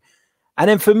issue. And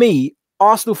then for me,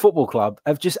 Arsenal Football Club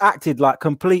have just acted like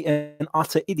complete and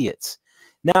utter idiots.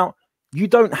 Now, you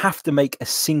don't have to make a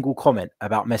single comment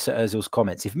about Mesut Ozil's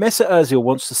comments. If Mesut Ozil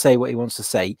wants to say what he wants to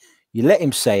say, you let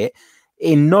him say it.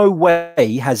 In no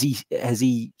way has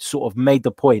he sort of made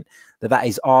the point that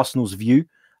is Arsenal's view.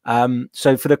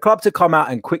 So for the club to come out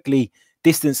and quickly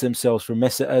distance themselves from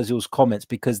Mesut Ozil's comments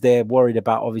because they're worried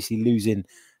about obviously losing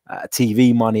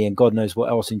TV money and God knows what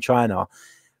else in China,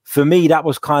 for me, that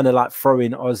was kind of like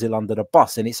throwing Ozil under the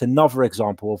bus. And it's another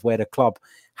example of where the club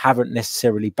haven't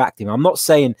necessarily backed him. I'm not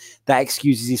saying that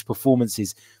excuses his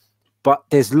performances, but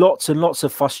there's lots and lots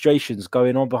of frustrations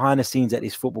going on behind the scenes at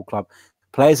this football club.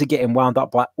 Players are getting wound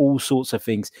up by all sorts of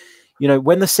things. You know,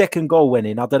 when the second goal went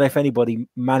in, I don't know if anybody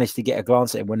managed to get a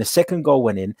glance at him. When the second goal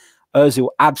went in, Ozil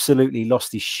absolutely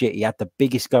lost his shit. He had the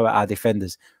biggest go at our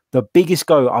defenders. The biggest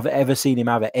go I've ever seen him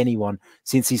have at anyone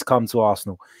since he's come to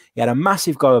Arsenal. He had a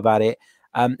massive go about it.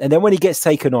 And then when he gets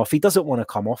taken off, he doesn't want to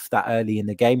come off that early in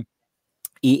the game.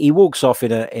 He walks off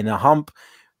in a hump.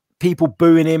 People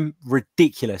booing him,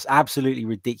 ridiculous, absolutely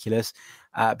ridiculous,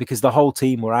 because the whole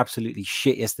team were absolutely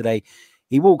shit yesterday.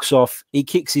 He walks off, he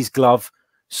kicks his glove.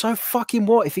 So fucking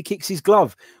what if he kicks his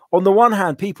glove? On the one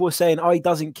hand, people are saying, oh, he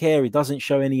doesn't care, he doesn't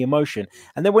show any emotion.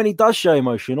 And then when he does show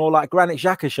emotion, or like Granit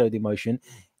Xhaka showed emotion,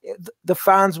 the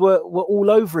fans were all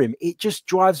over him. It just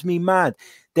drives me mad.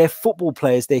 They're football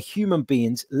players, they're human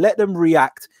beings. Let them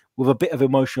react with a bit of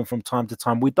emotion from time to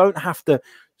time. We don't have to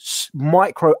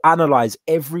micro-analyze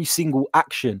every single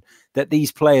action that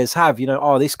these players have. You know,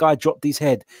 oh, this guy dropped his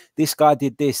head, this guy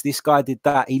did this guy did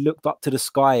that, he looked up to the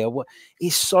sky, or what.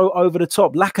 He's so over the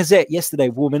top. Lacazette yesterday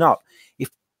warming up,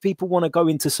 if people want to go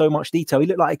into so much detail, he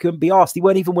looked like he couldn't be asked. He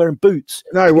weren't even wearing boots.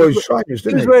 No, he was trainers, didn't he?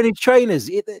 He was wearing his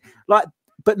trainers.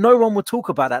 But no one would talk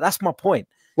about that. That's my point.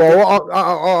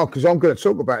 Well, because I'm going to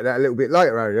talk about that a little bit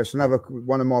later, Harry. That's another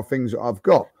one of my things that I've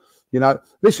got. You know,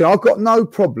 listen, I've got no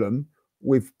problem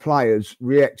with players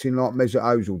reacting like Mesut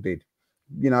Ozil did.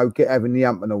 You know, having the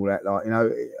ump and all that. Like, you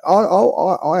know,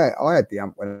 I had the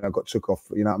ump when I got took off.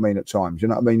 You know what I mean? At times, you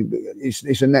know what I mean.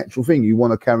 It's a natural thing. You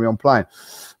want to carry on playing,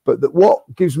 but what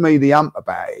gives me the ump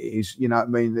about it is, you know what I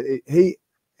mean. He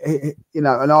you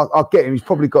know, and I get him. He's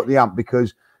probably got the ump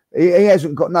because he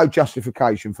hasn't got no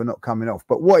justification for not coming off.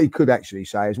 But what he could actually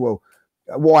say is, well,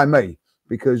 why me?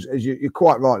 Because as you're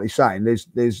quite rightly saying,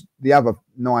 there's the other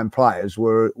 9 players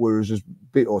were as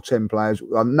bit, or 10 players,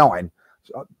 9.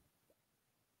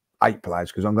 8 players,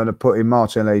 because I'm going to put in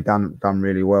Martinelli done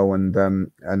really well, and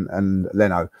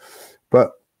Leno,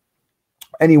 but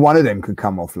any one of them could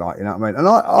come off, like, you know what I mean. And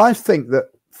I think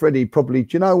that Freddie probably,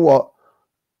 do you know what,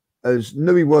 as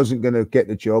knew he wasn't going to get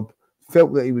the job,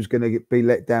 felt that he was going to be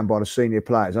let down by the senior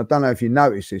players. I don't know if you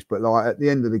noticed this, but like at the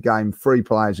end of the game, 3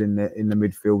 players in the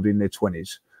midfield in their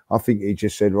 20s. I think he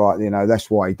just said, right, you know,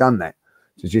 that's why he done that,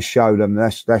 to just show them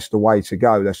that's the way to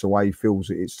go. That's the way he feels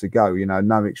it's to go. You know,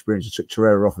 no experience. He took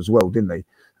Torreira off as well, didn't he?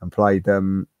 And played,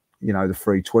 you know, the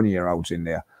 3 20-year-olds in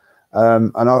there.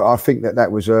 And I think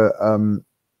that was a,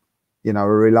 you know, a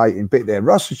relating bit there.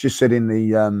 Russ has just said in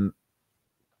the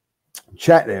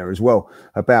chat there as well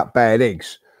about bad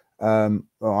eggs. All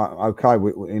right, okay,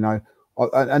 you know,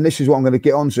 and this is what I'm going to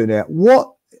get onto now.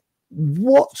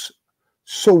 What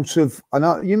sort of, I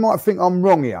know you might think I'm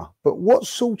wrong here, but what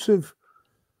sort of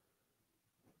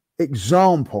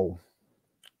example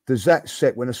does that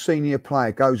set when a senior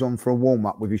player goes on for a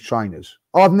warm-up with his trainers?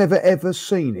 I've never ever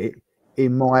seen it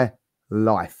in my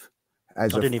life.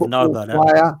 As I didn't even know about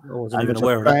player, that. I wasn't even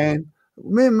aware of that.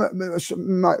 Me and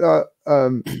mate,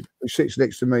 who sits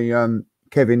next to me,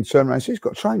 Kevin, turned around and said, he's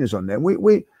got trainers on there.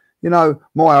 We, you know,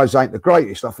 my eyes ain't the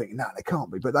greatest. I think, no, they can't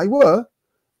be, but they were.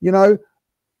 You know,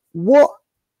 what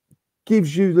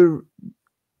gives you the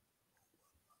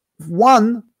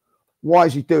one? Why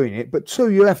is he doing it? But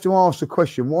 2, you have to ask the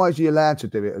question, why is he allowed to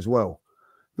do it as well?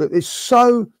 But it's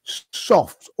so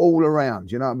soft all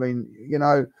around, you know what I mean? You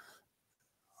know,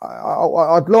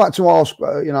 I'd like to ask,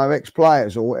 you know,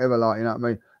 ex-players or whatever, like, you know what I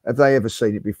mean, have they ever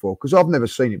seen it before? Because I've never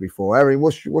seen it before. Harry,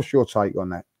 what's your take on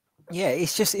that? Yeah,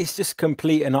 it's just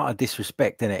complete and utter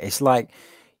disrespect, isn't it? It's like,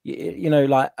 you know,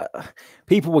 like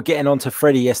people were getting onto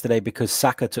Freddie yesterday because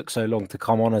Saka took so long to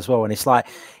come on as well, and it's like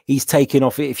he's taking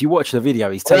off. If you watch the video,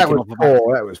 he's taking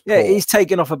off he's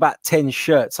taking off about 10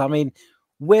 shirts. I mean,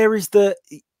 where is the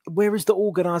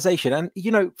organisation? And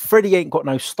you know, Freddie ain't got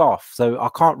no staff, so I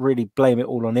can't really blame it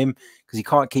all on him because he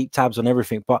can't keep tabs on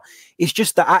everything. But it's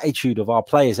just the attitude of our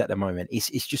players at the moment.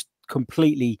 It's just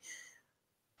completely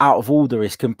out of order.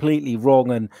 It's completely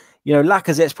wrong. And you know,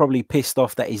 Lacazette's probably pissed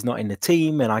off that he's not in the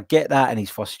team, and I get that, and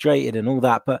he's frustrated and all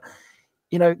that. But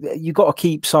you know, you got to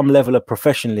keep some level of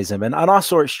professionalism. And I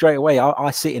saw it straight away.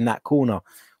 I sit in that corner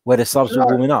where the subs were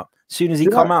warming up. As soon as he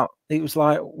come out, it was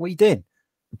like, what are you doing?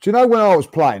 Do you know when I was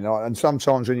playing, like, and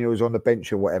sometimes when you was on the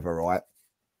bench or whatever, right?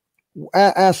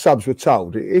 Our subs were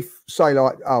told, if, say,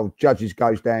 like, oh, Judges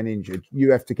goes down injured,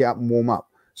 you have to get up and warm up.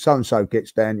 So-and-so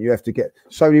gets down, you have to get...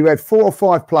 So you had 4 or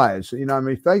 5 players, you know what I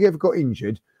mean? If they ever got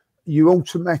injured, you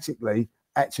automatically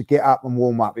had to get up and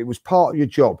warm up. It was part of your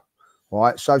job,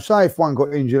 right? So say if one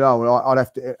got injured, I'd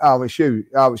have to... Oh, it's you.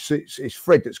 Oh, it's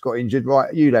Fred that's got injured,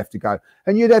 right? You'd have to go.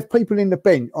 And you'd have people on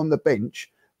the bench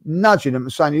nudging them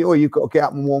and saying, oh, you've got to get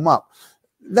up and warm up.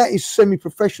 That is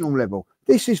semi-professional level.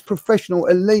 This is professional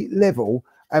elite level,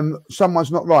 and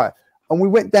someone's not right. And we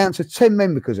went down to 10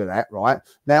 men because of that, right?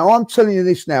 Now, I'm telling you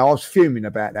this now. I was fuming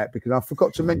about that because I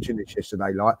forgot to mention this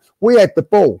yesterday. Like, we had the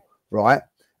ball, right?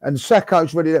 And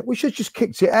Sacco's ready. We should have just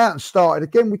kicked it out and started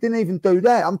again. We didn't even do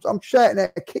that. I'm shouting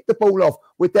at it, kick the ball off.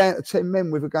 We're down to 10 men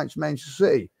with against Manchester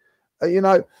City. You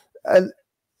know, and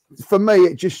for me,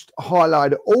 it just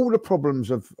highlighted all the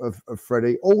problems of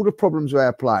Freddie, all the problems of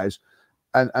our players.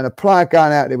 And a player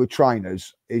going out there with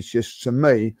trainers is just, to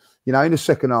me, you know, in the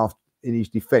second half, in his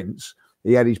defence,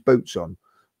 he had his boots on.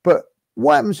 But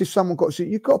what happens if someone got to...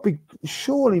 You've got to be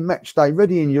surely match day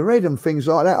ready in your head and things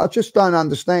like that. I just don't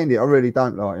understand it. I really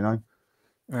don't, like, you know.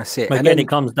 That's it. Again, it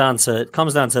comes down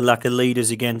to lack of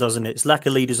leaders again, doesn't it? It's lack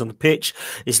of leaders on the pitch.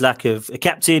 It's lack of a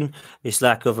captain. It's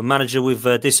lack of a manager with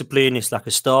discipline. It's lack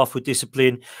of staff with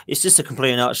discipline. It's just a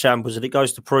complete and utter shambles, and it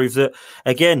goes to prove that,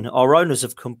 again, our owners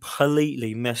have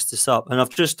completely messed us up. And I've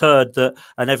just heard that,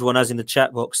 and everyone has in the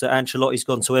chat box, that Ancelotti's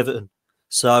gone to Everton.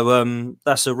 So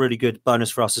that's a really good bonus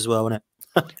for us as well, isn't it?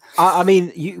 I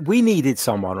mean, we needed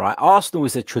someone, right? Arsenal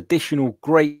is a traditional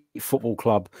great football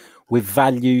club with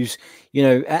values,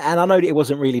 and I know that it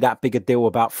wasn't really that big a deal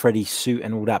about Freddie's suit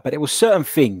and all that, but there were certain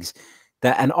things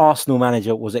that an Arsenal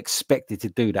manager was expected to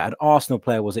do, that an Arsenal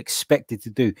player was expected to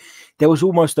do. There was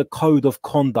almost a code of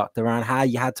conduct around how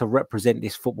you had to represent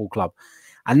this football club.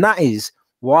 And that is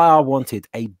why I wanted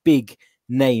a big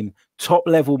name, top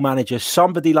level manager,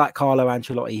 somebody like Carlo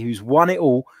Ancelotti, who's won it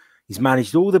all. He's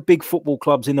managed all the big football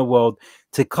clubs in the world,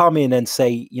 to come in and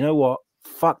say, you know what,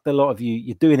 fuck the lot of you.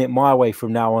 You're doing it my way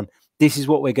from now on. This is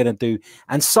what we're going to do.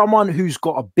 And someone who's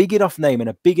got a big enough name and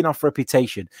a big enough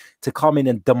reputation to come in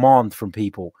and demand from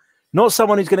people. Not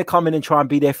someone who's going to come in and try and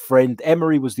be their friend.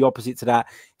 Emery was the opposite to that.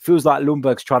 Feels like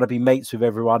Lundberg's trying to be mates with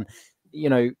everyone.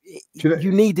 You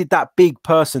needed that big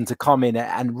person to come in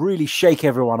and really shake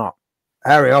everyone up.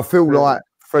 Harry, I feel like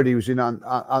Freddie was in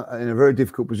a very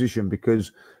difficult position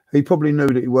because he probably knew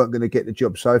that he weren't going to get the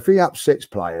job. So if he upsets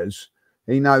players,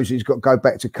 he knows he's got to go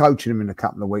back to coaching them in a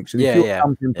couple of weeks. And if you're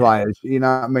pumping players,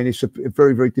 it's a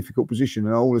very, very difficult position.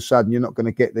 And all of a sudden, you're not going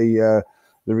to get the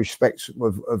respect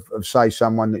of say,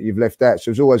 someone that you've left out.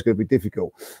 So it's always going to be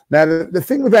difficult. Now, the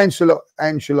thing with Ancelotti,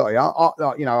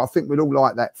 I think we'd all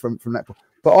like that from that point.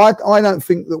 But I don't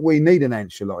think that we need an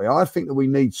Ancelotti. I think that we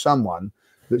need someone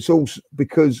that's also,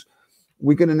 because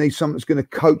we're going to need someone that's going to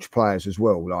coach players as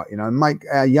well, make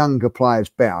our younger players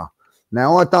better.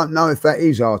 Now, I don't know if that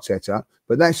is Arteta,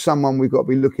 but that's someone we've got to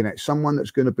be looking at, someone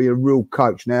that's going to be a real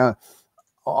coach. Now,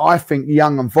 I think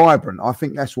young and vibrant, I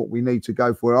think that's what we need to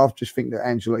go for. I just think that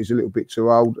Ancelotti's a little bit too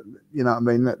old.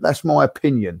 That's my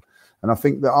opinion. And I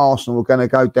think that Arsenal are going to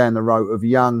go down the road of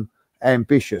young,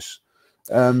 ambitious.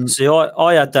 See,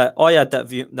 I had that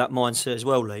view, that mindset as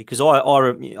well, Lee, because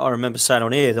I remember saying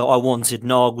on here that I wanted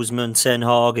Nagelsmann, Ten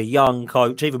Hag, a young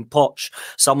coach, even Poch,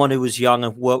 someone who was young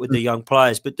and worked with the young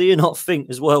players. But do you not think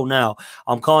as well now,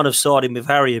 I'm kind of siding with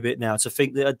Harry a bit now, to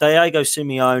think that Diego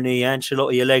Simeone,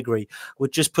 Ancelotti, Allegri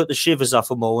would just put the shivers up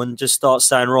them all and just start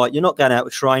saying, right, you're not going out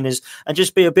with trainers, and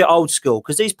just be a bit old school,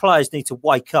 because these players need to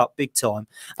wake up big time,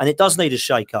 and it does need a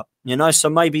shake up. So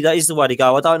maybe that is the way to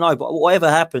go. I don't know. But whatever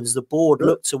happens, the board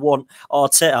look to want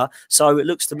Arteta. So it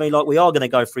looks to me like we are going to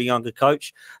go for a younger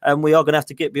coach, and we are going to have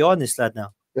to get behind this lad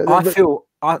now.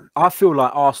 I feel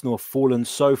like Arsenal have fallen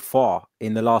so far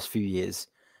in the last few years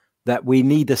that we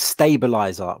need a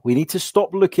stabilizer. We need to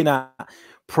stop looking at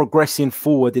progressing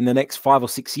forward in the next 5 or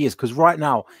 6 years, because right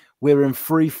now we're in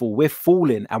free fall. We're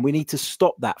falling, and we need to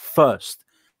stop that first.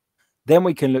 Then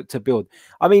we can look to build.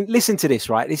 I mean, listen to this,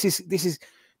 right? This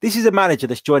is a manager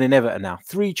that's joining Everton now.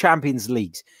 3 Champions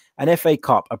Leagues, an FA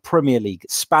Cup, a Premier League,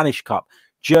 Spanish Cup,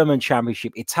 German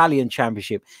Championship, Italian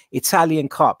Championship, Italian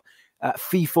Cup,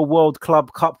 FIFA World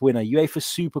Club Cup winner, UEFA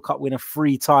Super Cup winner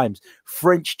 3 times,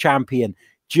 French champion,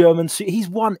 German. He's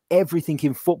won everything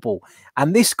in football.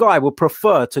 And this guy will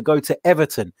prefer to go to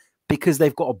Everton because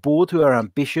they've got a board who are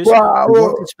ambitious, who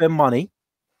want to spend money.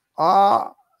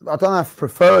 I don't know if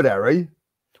preferred, Harry.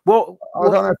 Well, I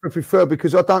don't know if I prefer,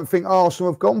 because I don't think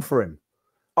Arsenal have gone for him.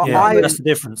 That's the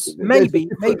difference. Maybe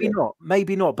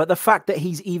not. But the fact that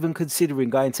he's even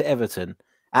considering going to Everton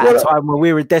at a time when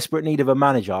we're in desperate need of a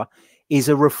manager is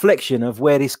a reflection of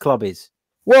where this club is.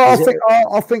 Well,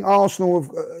 I think Arsenal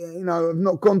have, have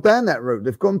not gone down that route.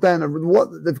 They've gone down the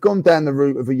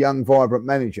route of a young, vibrant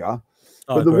manager.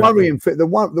 But the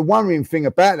worrying thing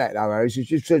about that, though, is you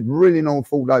just said really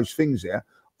all those things there.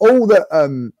 All that,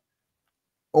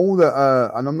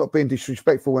 and I'm not being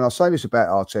disrespectful when I say this about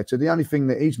Arteta, the only thing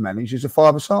that he's managed is a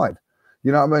 5-a-side.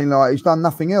 You know what I mean? Like, he's done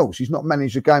nothing else. He's not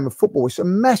managed a game of football. It's a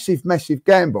massive, massive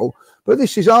gamble. But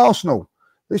this is Arsenal.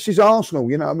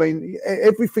 You know what I mean?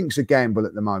 Everything's a gamble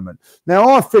at the moment. Now,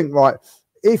 I think, right,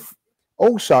 if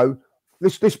also,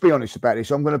 let's be honest about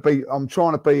this. I'm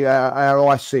trying to be how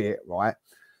I see it, right?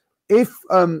 If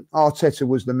Arteta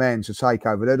was the man to take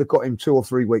over, they'd have got him 2 or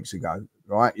 3 weeks ago,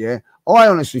 right? Yeah. I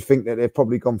honestly think that they've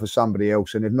probably gone for somebody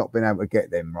else and they've not been able to get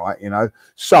them, right?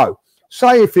 So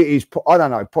say if it is, I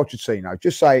don't know, Pochettino,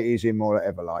 just say it is him or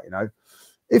whatever,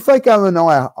 if they go and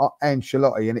hire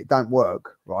Ancelotti and it don't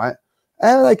work, right?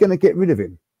 How are they going to get rid of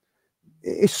him?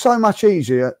 It's so much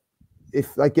easier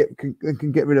if they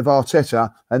can get rid of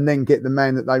Arteta and then get the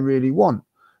man that they really want.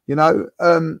 That's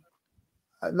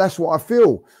what I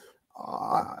feel.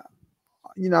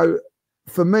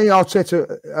 For me,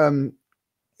 Arteta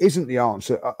isn't the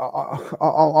answer.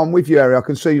 I'm with you, Harry. I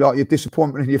can see your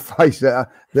disappointment in your face that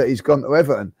he's gone to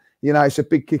Everton. It's a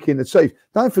big kick in the teeth.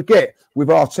 Don't forget, with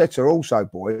Arteta also,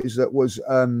 boys, that was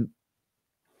an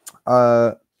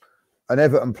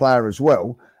Everton player as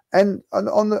well. And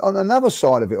on another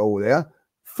side of it all there,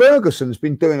 Ferguson's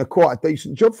been doing quite a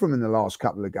decent job for them in the last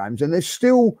couple of games, and they've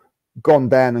still gone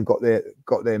down and got their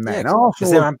man. Yeah,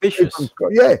 because they're ambitious.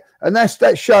 And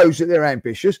that shows that they're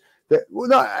ambitious. That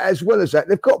as well as that,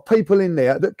 they've got people in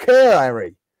there that care,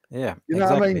 Harry. Yeah, you know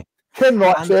what I mean. Ken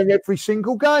Wright's there every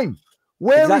single game.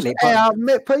 Where is our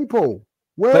people?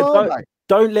 Where are they?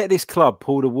 Don't let this club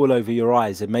pull the wool over your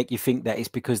eyes and make you think that it's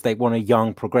because they want a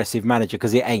young, progressive manager,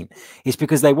 because it ain't. It's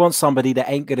because they want somebody that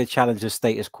ain't going to challenge the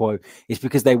status quo. It's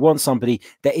because they want somebody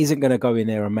that isn't going to go in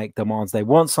there and make demands. They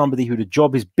want somebody who the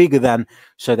job is bigger than,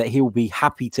 so that he'll be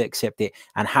happy to accept it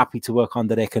and happy to work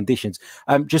under their conditions.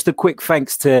 Just a quick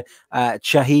thanks to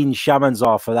Shaheen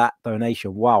Shamanzar for that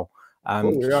donation. Wow.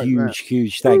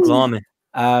 Huge thanks.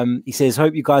 He says,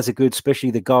 hope you guys are good,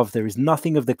 especially the Gov. There is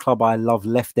nothing of the club I love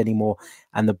left anymore,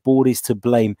 and the board is to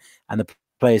blame and the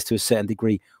players to a certain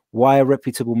degree. Why a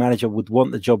reputable manager would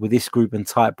want the job with this group and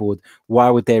tight board? Why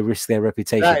would they risk their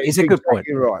reputation? It's a good point.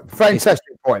 Right.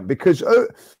 Fantastic point. Because,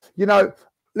 you know,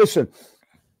 listen,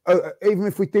 even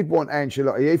if we did want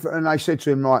Ancelotti, and they said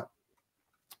to him, like,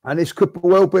 and this could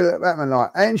well be that,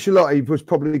 like, Ancelotti was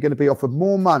probably going to be offered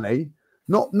more money,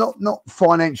 not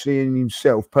financially in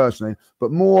himself personally,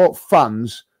 but more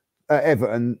funds at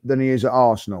Everton than he is at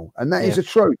Arsenal. And that is the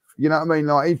truth. You know what I mean?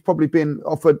 Like, he's probably been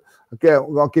offered,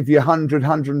 I'll give you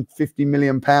 150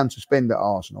 million pounds to spend at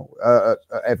Arsenal, at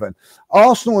Everton.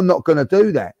 Arsenal are not going to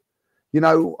do that. You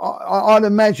know, I'd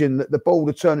imagine that the board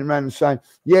are turning around and saying,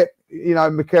 yeah, you know,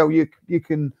 Mikel, you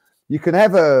can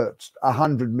have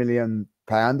 £100 million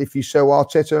if you sell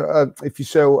Arteta, if you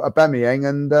sell Aubameyang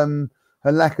and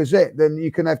Lacazette, then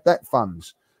you can have that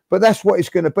funds. But that's what it's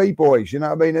going to be, boys. You know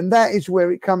what I mean? And that is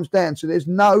where it comes down to. There's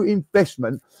no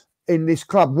investment in this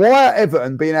club. Why are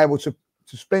Everton being able to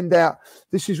spend out?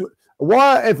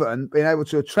 Why are Everton being able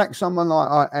to attract someone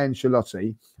like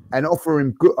Ancelotti and offer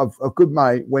him a good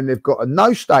money when they've got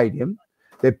no stadium?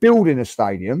 They're building a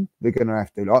stadium. They're going to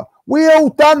have to, like, we all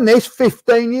done this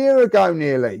 15 years ago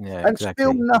nearly, and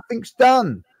still nothing's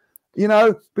done. You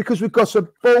know, because we've got a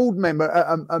board member,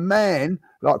 a man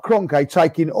like Kroenke,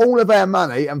 taking all of our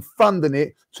money and funding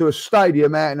it to a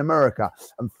stadium out in America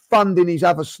and funding his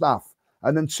other stuff.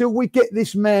 And until we get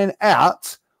this man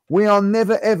out, we are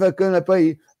never, ever going to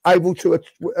be able to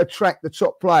attract the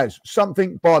top players.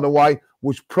 Something, by the way,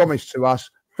 was promised to us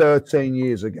 13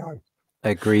 years ago.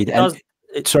 Agreed. And,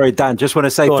 sorry, Dan, just want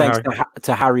to say thanks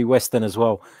to Harry Weston as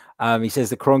well. He says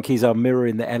the Kroenkes are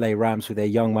mirroring the LA Rams with their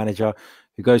young manager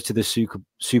who goes to the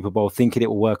Super Bowl thinking it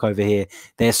will work over here.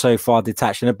 They're so far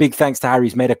detached. And a big thanks to Harry.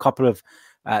 He's made a couple of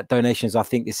donations, I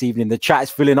think, this evening. The chat is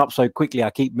filling up so quickly. I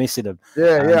keep missing them.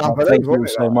 Thank you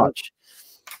so much.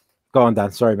 Go on,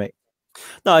 Dan. Sorry, mate.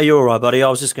 No, you're all right, buddy. I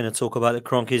was just going to talk about the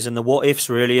Kroenkes and the what ifs,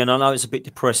 really. And I know it's a bit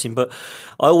depressing, but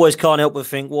I always can't help but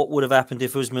think what would have happened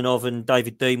if Usmanov and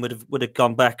David Dean would have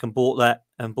come back and bought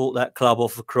that club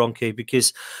off of Kroenke.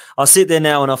 Because I sit there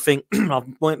now and I think I've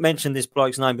mentioned this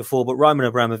bloke's name before, but Roman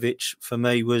Abramovich for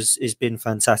me has been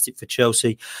fantastic for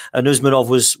Chelsea, and Usmanov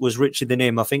was richer than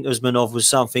him. I think Usmanov was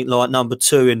something like number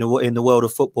 2 in the world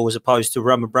of football, as opposed to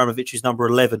Roman Abramovich, who's number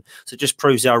 11. So it just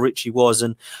proves how rich he was.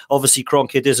 And obviously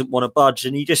Kroenke doesn't want to budge,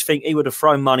 and you just think he would have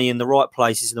thrown money in the right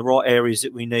places, in the right areas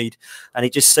that we need. And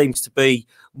it just seems to be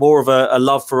more of a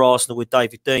love for Arsenal with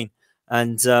David Dean.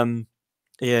 And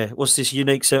yeah, what's this?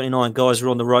 Unique 79 guys are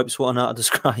on the ropes. What an utter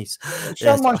disgrace.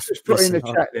 Someone's just put in the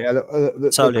chat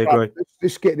there. Totally agree.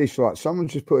 Let's get this right.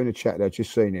 Someone's just put in the chat there.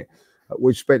 Just seen it.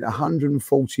 We've spent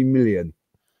 140 million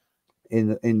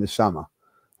in the summer.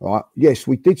 Right? Yes,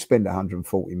 we did spend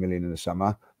 140 million in the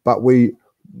summer, but we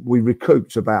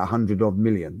recouped about 100 odd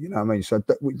million. You know what I mean? So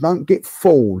we don't get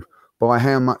fooled by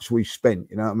how much we spent.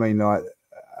 You know what I mean? Like,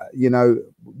 you know,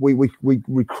 we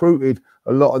recruited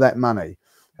a lot of that money.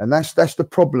 And that's the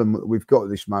problem that we've got at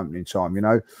this moment in time. You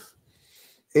know,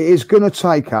 it is going to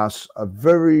take us a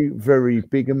very, very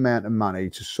big amount of money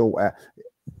to sort out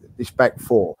this back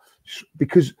four,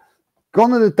 because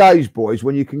gone are the days, boys,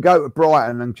 when you can go to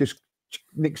Brighton and just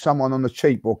nick someone on the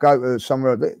cheap, or go to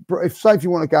somewhere. If you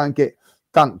want to go and get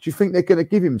Dunk, do you think they're going to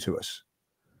give him to us?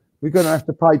 We're going to have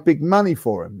to pay big money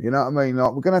for him. You know what I mean?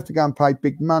 Like, we're going to have to go and pay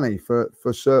big money for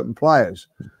certain players.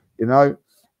 You know,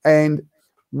 and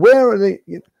where are the?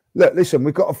 Look, listen,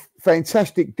 we've got a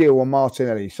fantastic deal on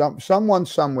Martinelli. Someone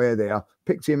somewhere there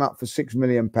picked him up for £6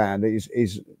 million.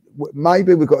 Is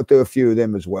maybe we've got to do a few of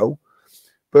them as well.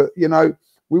 But, you know,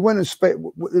 we went and spent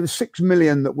the $6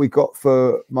 million that we got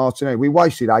for Martinelli. We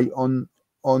wasted 8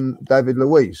 on David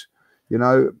Luiz. You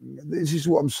know, this is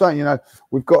what I'm saying. You know,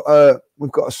 we've got a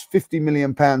 £50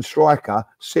 million striker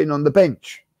sitting on the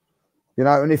bench. You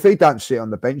know, and if he don't sit on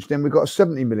the bench, then we've got a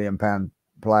 £70 million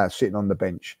player sitting on the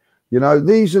bench. You know,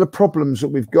 these are the problems that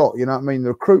we've got. You know what I mean? The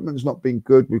recruitment's not been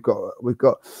good. We've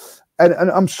got, and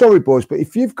I'm sorry, boys, but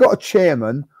if you've got a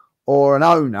chairman or an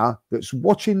owner that's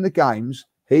watching the games,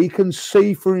 he can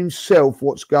see for himself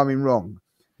what's going wrong.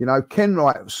 You know, Ken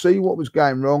Wright, see what was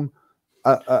going wrong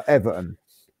at Everton.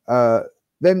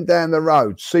 Then down the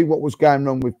road, see what was going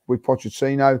wrong with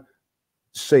Pochettino,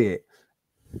 see it.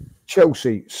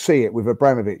 Chelsea, see it with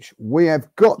Abramovich. We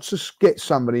have got to get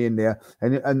somebody in there.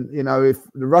 And you know, if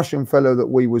the Russian fellow that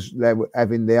we was there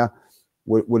having there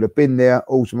would have been there,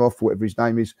 Ultimov, whatever his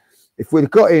name is, if we'd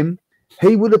have got him,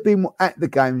 he would have been at the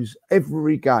games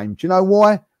every game. Do you know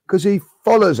why? Because he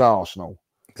follows Arsenal.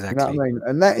 Exactly. You know what I mean?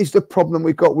 And that is the problem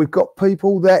we've got. We've got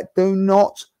people that do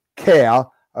not care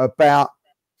about.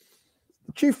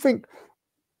 Do you think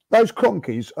those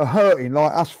cronkies are hurting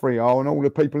like us three are and all the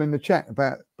people in the chat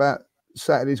about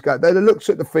Saturday's game? They'd have looked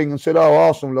at the thing and said, oh,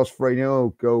 Arsenal lost 3-0.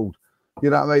 Oh, God. You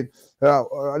know what I mean?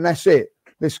 And that's it.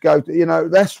 Let's go. You know,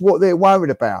 that's what they're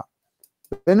worried about.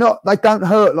 They don't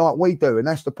hurt like we do, and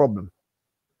that's the problem.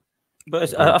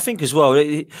 But I think as well,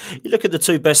 you look at the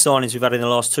two best signings we've had in the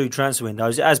last two transfer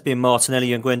windows, it has been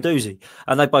Martinelli and Guendouzi,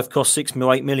 and they both cost 6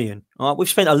 million, 8 million. Right? We've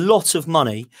spent a lot of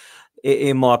money,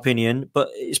 in my opinion, but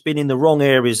it's been in the wrong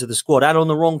areas of the squad and on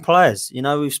the wrong players. You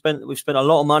know, we've spent a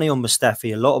lot of money on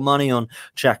Mustafi, a lot of money on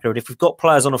Xhaka, and if we've got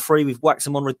players on a free, we've whacked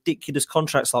them on ridiculous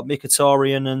contracts like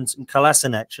Mkhitaryan and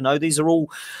Kolasinac. You know, these are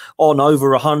all on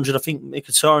over 100. I think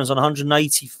Mkhitaryan's on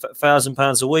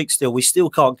 £180,000 a week still. We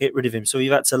still can't get rid of him, so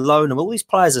we've had to loan them. All these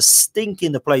players are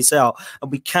stinking the place out,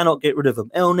 and we cannot get rid of them.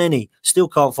 El Neni still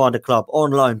can't find a club, on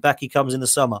loan. Back he comes in the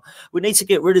summer. We need to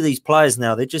get rid of these players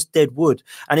now. They're just dead wood.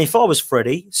 And if I was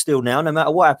Freddie still now, no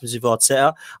matter what happens with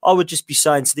Arteta, I would just be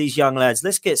saying to these young lads,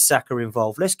 let's get Saka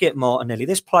involved, let's get Martinelli,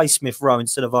 let's play Smith Rowe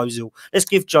instead of Ozil, let's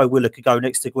give Joe Willock a go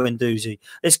next to Guendouzi,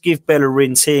 let's give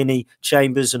Bellerin, Tierney,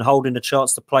 Chambers and Holding a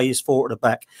chance to play his four at the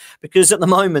back, because at the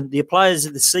moment the players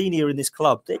at the senior in this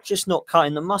club, they're just not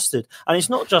cutting the mustard. And it's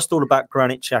not just all about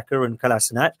Granit Xhaka and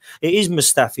Kolasinac, it is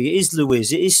Mustafi, it is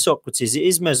Luiz, it is Socrates, it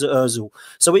is Mesut Ozil.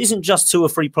 So it isn't just 2 or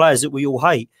 3 players that we all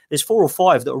hate. There's 4 or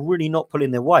 5 that are really not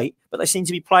pulling their weight, but they seem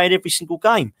to be playing every single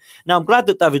game. Now, I'm glad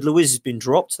that David Luiz has been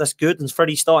dropped. That's good. And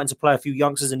Freddie's starting to play a few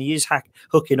youngsters, and he is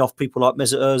hooking off people like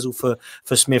Mesut Ozil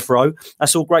for Smith Rowe.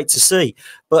 That's all great to see.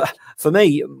 But for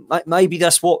me, maybe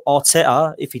that's what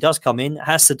Arteta, if he does come in,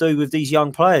 has to do with these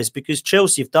young players, because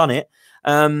Chelsea have done it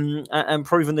and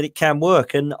proven that it can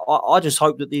work. And I just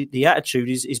hope that the attitude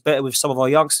is better with some of our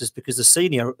youngsters, because the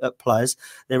senior players,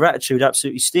 their attitude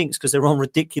absolutely stinks because they're on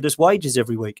ridiculous wages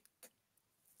every week.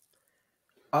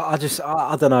 I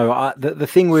don't know. The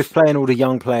thing with playing all the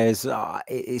young players,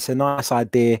 it's a nice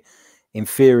idea. In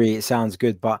theory, it sounds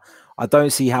good, but I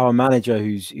don't see how a manager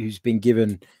who's been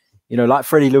given, you know, like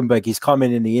Freddie Ljungberg, he's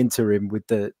coming in the interim with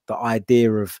the idea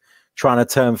of trying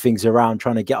to turn things around,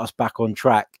 trying to get us back on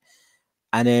track.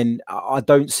 And then I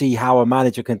don't see how a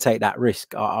manager can take that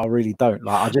risk. I really don't.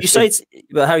 Like, I just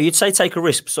but Harry, you'd say take a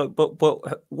risk. So, but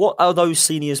what are those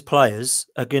seniors players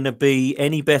are going to be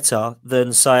any better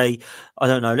than, say, I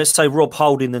don't know, let's say Rob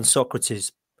Holding than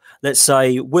Socrates. Let's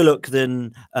say Willock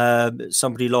than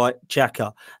somebody like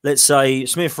Xhaka. Let's say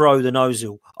Smith Rowe than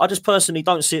Ozil. I just personally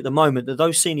don't see at the moment that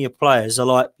those senior players are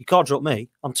like, you can't drop me.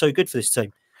 I'm too good for this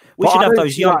team. We should have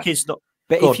those young kids.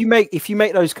 But if you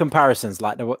make those comparisons,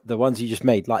 like the ones you just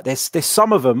made, like there's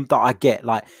some of them that I get.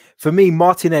 Like for me,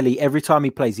 Martinelli, every time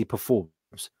he plays, he performs,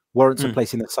 warrants a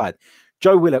place in the side.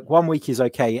 Joe Willock, 1 week is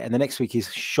okay, and the next week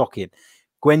is shocking.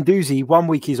 Guendouzi, 1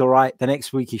 week is all right, the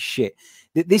next week is shit.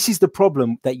 This is the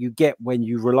problem that you get when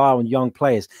you rely on young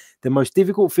players. The most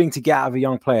difficult thing to get out of a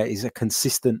young player is a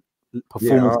consistent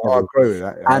performance. Yeah, I agree with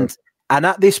that. Yeah. And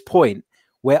at this point,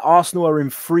 where Arsenal are in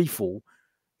freefall,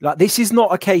 like this is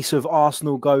not a case of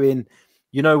Arsenal going,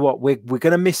 you know what, we're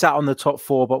going to miss out on the top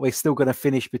 4, but we're still going to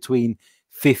finish between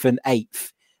 5th and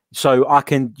 8th. So I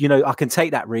can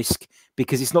take that risk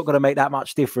because it's not going to make that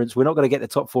much difference. We're not going to get the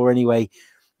top 4 anyway.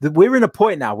 We're in a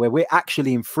point now where we're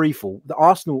actually in freefall. The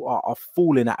Arsenal are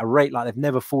falling at a rate like they've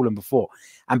never fallen before.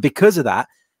 And because of that,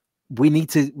 we need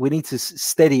to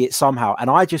steady it somehow. And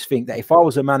I just think that if I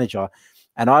was a manager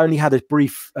and I only had a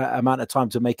brief amount of time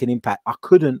to make an impact, I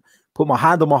couldn't put my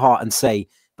hand on my heart and say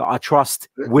that I trust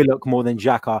Willock more than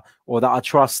Xhaka or that I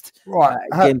trust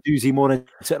Guendouzi more than.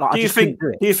 Like, do you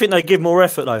think they give more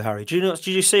effort though, Harry? Do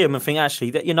you see them and think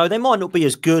actually that they might not be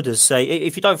as good as, say,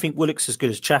 if you don't think Willock's as good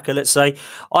as Xhaka, let's say,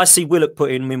 I see Willock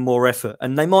putting in more effort,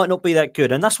 and they might not be that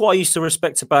good, and that's what I used to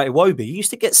respect about Iwobi. He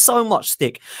used to get so much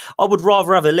stick. I would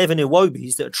rather have 11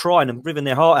 Iwobis that are trying and ripping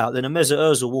their heart out than a Mesut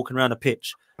Ozil walking around a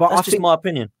pitch. But that's just my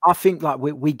opinion. I think like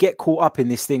we get caught up in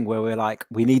this thing where we're like,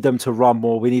 we need them to run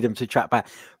more, we need them to track back.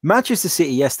 Manchester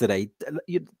City yesterday,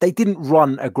 they didn't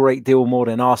run a great deal more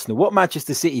than Arsenal. What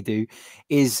Manchester City do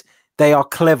is they are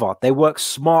clever. They work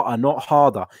smarter, not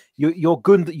harder. You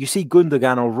see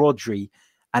Gundogan or Rodri,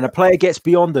 and a player gets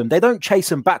beyond them. They don't chase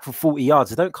them back for 40 yards.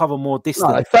 They don't cover more distance.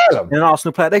 No, they foul them. Than an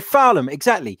Arsenal player. They foul them,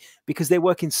 exactly, because they're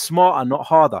working smarter, not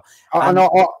harder. And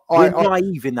we're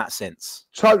naive in that sense.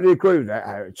 Totally agree with that,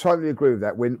 Harry. Totally agree with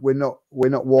that. We're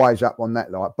not wise up on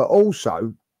that, like. But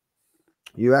also,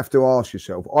 you have to ask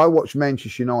yourself. I watched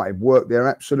Manchester United work their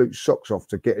absolute socks off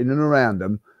to get in and around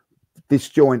them,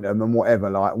 disjoint them, and whatever.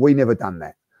 Like, we never done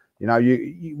that.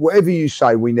 You whatever you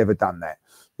say, we never done that.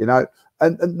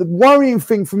 And the worrying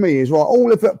thing for me is, right,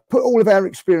 put all of our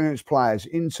experienced players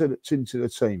into the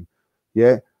team.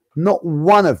 Yeah, not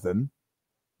one of them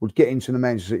would get into the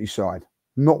Manchester City side.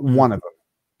 Not one of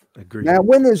them. Agreed. Now,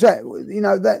 when there's that,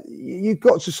 that you've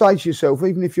got to say to yourself,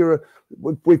 even if you're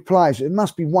with players, it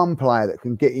must be one player that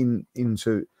can get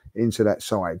into that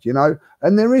side.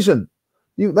 And there isn't.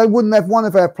 They wouldn't have one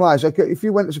of our players. If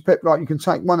you went to Pep, like, you can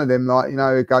take one of them, like,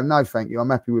 go, no, thank you,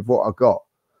 I'm happy with what I got.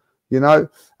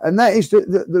 And that is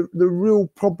the real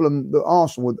problem that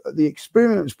Arsenal, the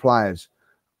experienced players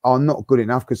are not good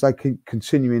enough because they keep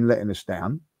continuing letting us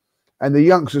down, and the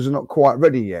youngsters are not quite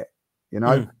ready yet.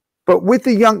 But with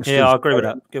the youngsters, I agree with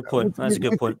that. Good point. That's a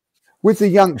good point. With the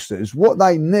youngsters, what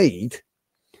they need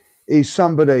is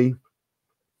somebody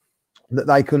that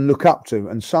they can look up to,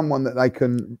 and someone that they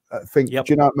can think, do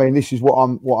you know what I mean? This is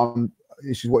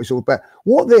this is what it's all about.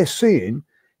 What they're seeing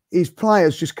is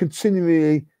players just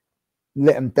continually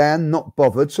let them down, not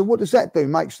bothered. So what does that do?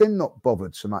 Makes them not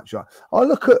bothered so much. I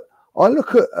look at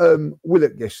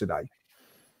Willock yesterday,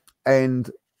 and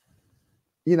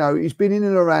he's been in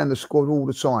and around the squad all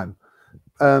the time.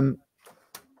 And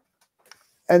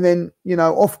then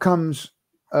off comes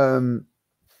Mesut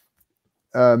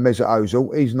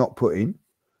Ozil. He's not put in.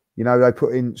 They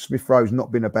put in Smith Rowe's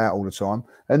not been about all the time,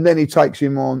 and then he takes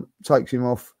him off, takes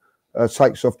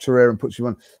off Torreira and puts him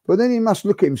on. But then he must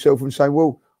look at himself and say,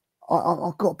 well,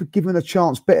 I've got to be given a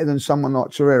chance better than someone like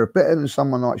Torreira, better than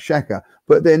someone like Xhaka,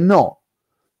 but they're not.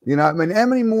 How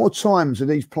many more times are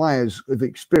these players of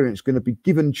experience going to be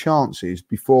given chances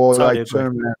before they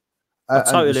turn around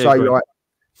and say, like,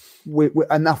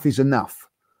 enough is enough?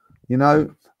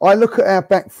 I look at our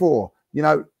back four,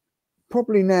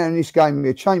 probably now in this game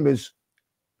here, Chambers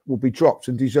will be dropped,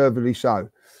 and deservedly so.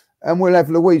 And we'll have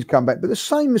Louise come back. But the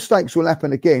same mistakes will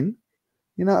happen again.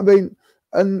 You know what I mean?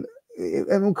 And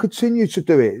we'll continue to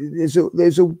do it.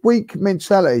 There's a weak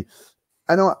mentality.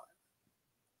 And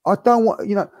I don't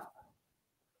want,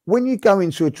 when you go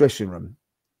into a dressing room,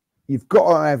 it's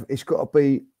got to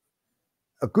be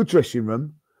a good dressing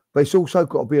room, but it's also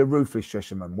got to be a ruthless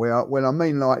dressing room. When I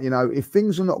mean, like, if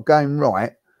things are not going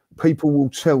right, people will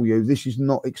tell you this is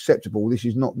not acceptable, this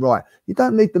is not right. You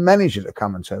don't need the manager to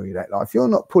come and tell you that. Like, if you're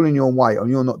not pulling your weight or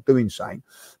you're not doing something,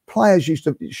 players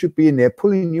should be in there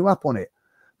pulling you up on it.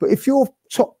 But if your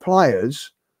top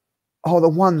players are the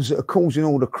ones that are causing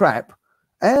all the crap,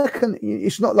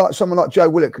 it's not like someone like Joe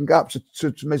Willock can go up to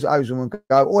Mesut Ozil and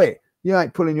go, oi, you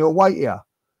ain't pulling your weight here.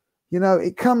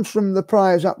 It comes from the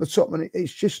players up the top, and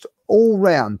it's just all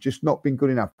round just not been good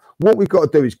enough. What we've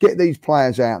got to do is get these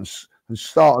players out and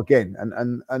start again,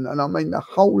 and I mean the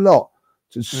whole lot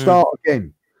to start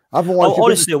again. Otherwise,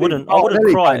 honestly, I wouldn't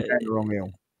cry.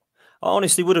 I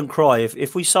honestly wouldn't cry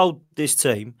if we sold this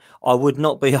team. I would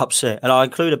not be upset, and I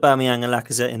include Aubameyang and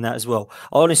Lacazette in that as well.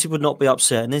 I honestly would not be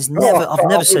upset, and I've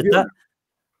never said that.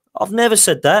 I've never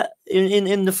said that.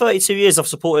 In the 32 years I've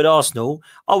supported Arsenal,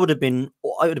 I would have been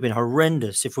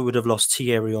horrendous if we would have lost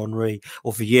Thierry Henry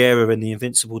or Vieira in the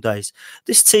invincible days.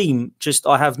 This team,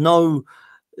 I have no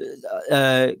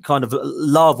kind of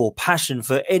love or passion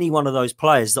for any one of those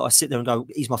players that I sit there and go,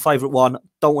 he's my favourite one,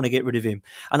 don't want to get rid of him.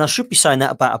 And I should be saying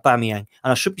that about Aubameyang,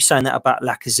 and I should be saying that about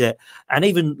Lacazette, and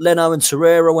even Leno and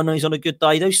Torreira when he's on a good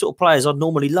day. Those sort of players I'd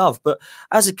normally love, but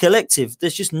as a collective,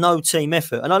 there's just no team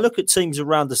effort. And I look at teams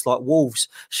around us like Wolves,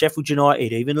 Sheffield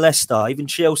United, even Leicester, even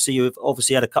Chelsea, who have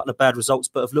obviously had a couple of bad results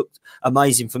but have looked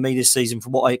amazing for me this season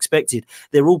from what I expected.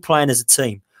 They're all playing as a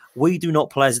team. we do not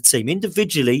play as a team.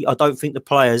 Individually, I don't think the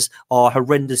players are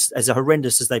horrendous as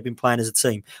they've been playing as a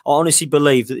team. I honestly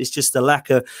believe that it's just a lack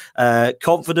of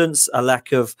confidence, a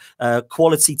lack of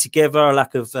quality together, a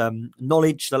lack of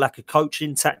knowledge, a lack of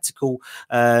coaching, tactical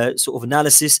sort of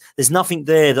analysis. There's nothing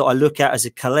there that I look at as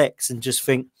a collect and just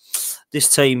think,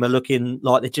 this team are looking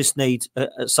like they just need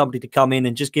somebody to come in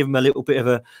and just give them a little bit of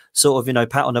a sort of,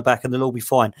 pat on the back and they'll all be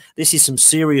fine. This is some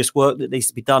serious work that needs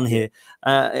to be done here,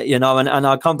 and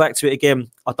I come back to it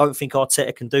again. I don't think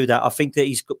Arteta can do that. I think that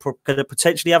he's going to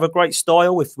potentially have a great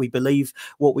style if we believe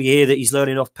what we hear that he's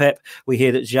learning off Pep. We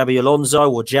hear that Xabi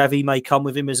Alonso or Javi may come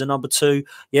with him as a number 2.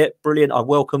 Yeah, brilliant. I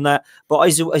welcome that. But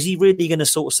is he really going to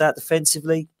sort us out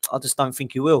defensively? I just don't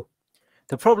think he will.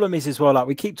 The problem is as well, like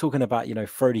we keep talking about,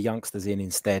 throw the youngsters in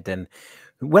instead. And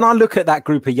when I look at that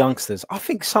group of youngsters, I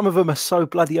think some of them are so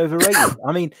bloody overrated.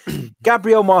 I mean,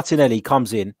 Gabriel Martinelli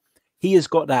comes in. He has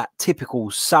got that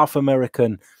typical South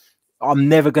American, I'm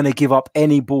never going to give up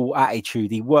any ball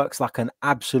attitude. He works like an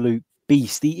absolute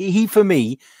beast. He, for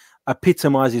me,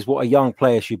 epitomizes what a young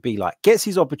player should be like. Gets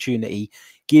his opportunity,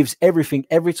 gives everything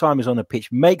every time he's on the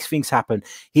pitch, makes things happen.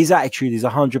 His attitude is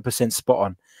 100% spot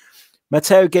on.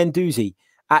 Matteo Guendouzi,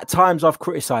 at times I've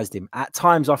criticised him. At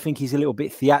times I think he's a little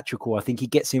bit theatrical. I think he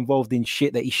gets involved in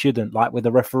shit that he shouldn't, like with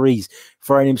the referees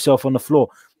throwing himself on the floor.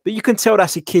 But you can tell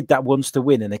that's a kid that wants to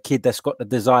win and a kid that's got the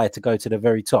desire to go to the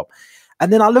very top.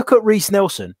 And then I look at Reece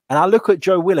Nelson and I look at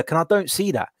Joe Willock and I don't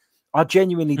see that. I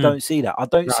genuinely don't see that. I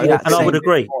don't see that. And I would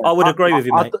agree. I would agree with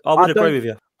you, mate. I would agree with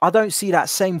you. I don't see that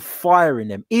same fire in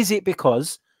them. Is it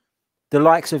because the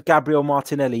likes of Gabriel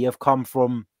Martinelli have come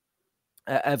from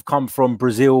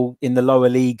Brazil in the lower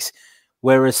leagues,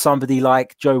 whereas somebody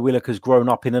like Joe Willock has grown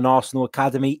up in an Arsenal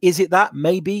academy? Is it that?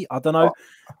 Maybe. I don't know.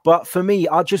 But for me,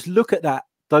 I just look at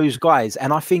those guys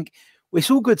and I think it's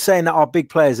all good saying that our big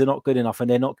players are not good enough and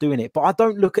they're not doing it. But I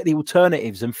don't look at the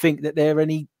alternatives and think that they're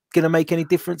going to make any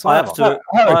difference. I have to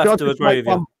agree with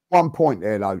you. One point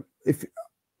there, though. If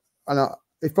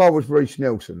I was Reece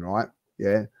Nelson, right?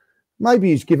 Yeah.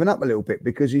 Maybe he's given up a little bit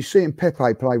because he's seeing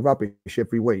Pepe play rubbish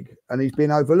every week and he's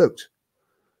been overlooked.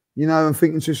 And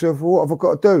thinking to himself, well, what have I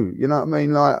got to do? You know what I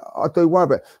mean? Like, I do worry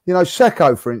about it.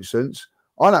 Sacco, for instance,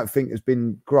 I don't think has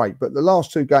been great, but the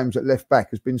last 2 games at left back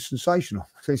has been sensational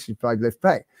since he played left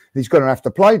back. He's going to have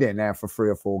to play there now for 3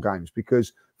 or 4 games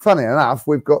because, funny enough,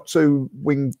 we've got 2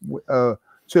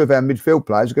 of our midfield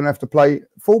players are going to have to play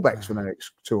fullbacks for the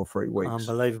next 2 or 3 weeks.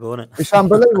 Unbelievable, isn't it? It's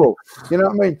unbelievable. You know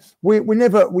what I mean? We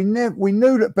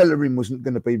knew that Bellerin wasn't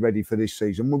going to be ready for this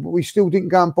season, but we still didn't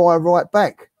go and buy a right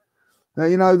back.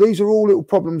 Now, these are all little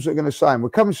problems that are going to say. And we're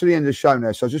coming to the end of the show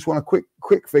now, so I just want a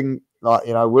quick thing. Like,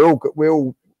 we're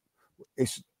all,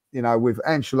 it's with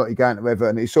Ancelotti going to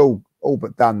Everton, it's all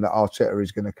but done that Arteta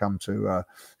is going to come to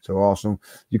Arsenal.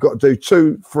 You've got to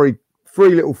do 3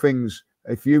 little things.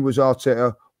 If you was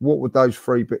Arteta, what would those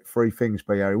 3 things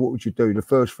be, Harry? What would you do? The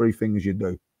first 3 things you'd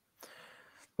do?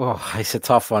 Oh, it's a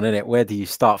tough one, isn't it? Where do you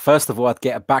start? First of all, I'd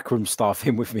get a backroom staff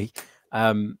in with me.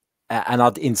 And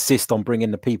I'd insist on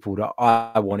bringing the people that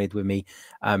I wanted with me,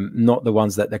 not the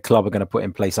ones that the club are going to put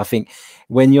in place. I think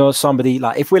when you're somebody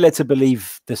like, if we're led to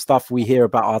believe the stuff we hear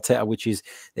about Arteta, which is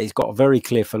that he's got a very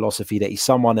clear philosophy, that he's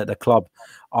someone that the club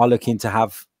are looking to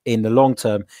have in the long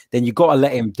term, then you've got to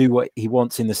let him do what he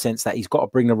wants in the sense that he's got to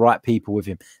bring the right people with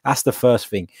him. That's the first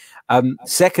thing.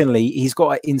 Secondly, he's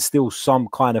got to instill some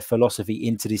kind of philosophy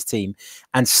into this team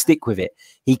and stick with it.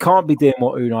 He can't be doing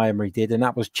what Unai Emery did, and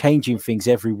that was changing things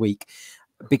every week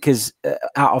because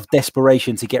out of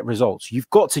desperation to get results. You've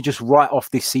got to just write off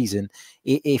this season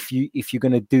if you're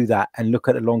going to do that and look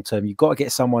at the long term. You've got to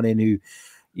get someone in who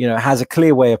has a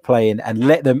clear way of playing and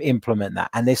let them implement that.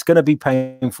 And it's going to be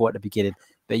painful at the beginning,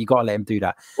 but you got to let him do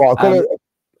that. Well,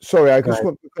 sorry, I just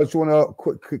want to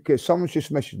quick. Someone's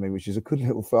just messaged me, which is a good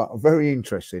little, very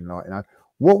interesting.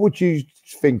 What would you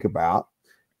think about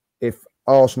if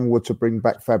Arsenal were to bring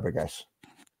back Fabregas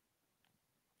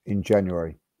in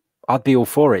January? I'd be all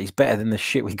for it. He's better than the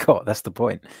shit we got. That's the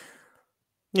point.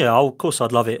 Yeah, of course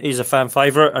I'd love it. He's a fan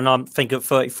favourite, and I think at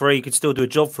 33 he could still do a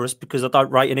job for us because I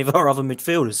don't rate any of our other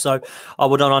midfielders. So I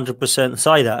would 100%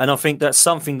 say that, and I think that's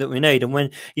something that we need. And when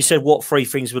you said what 3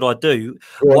 things would I do,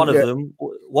 one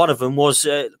of them was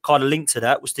kind of linked to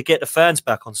that, was to get the fans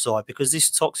back on side, because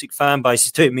this toxic fan base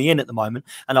is doing me in at the moment,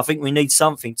 and I think we need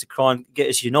something to try and get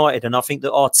us united. And I think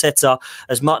that Arteta,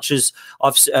 as much as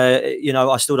I've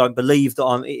I still don't believe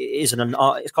that it's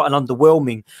quite an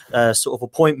underwhelming sort of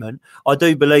appointment. I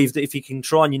do believe that if he can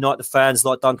try and unite the fans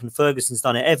like Duncan Ferguson's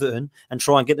done at Everton and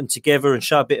try and get them together and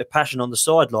show a bit of passion on the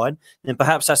sideline, then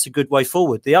perhaps that's a good way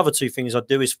forward. The other 2 things I'd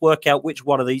do is work out which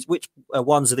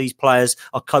ones of these players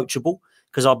are coachable.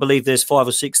 because I believe there's 5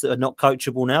 or 6 that are not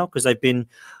coachable now because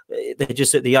they're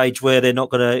just at the age where they're not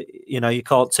going to, you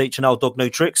can't teach an old dog new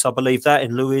tricks. I believe that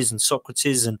in Lewis and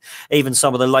Socrates and even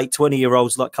some of the late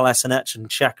 20-year-olds like Kolasinac and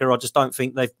Xhaka. I just don't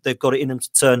think they've got it in them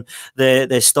to turn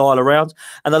their style around.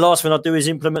 And the last thing I'd do is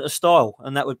implement a style.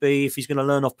 And that would be, if he's going to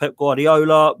learn off Pep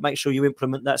Guardiola, make sure you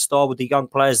implement that style with the young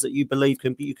players that you believe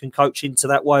you can coach into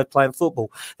that way of playing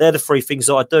football. They're the 3 things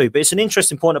that I do. But it's an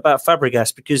interesting point about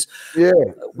Fabregas because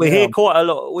we hear quite a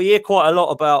lot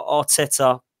about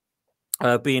Arteta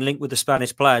being linked with the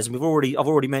Spanish players, and I've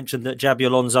already mentioned that Xabi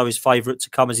Alonso is favourite to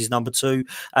come as his number 2,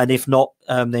 and if not,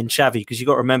 then Xavi, because you've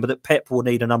got to remember that Pep will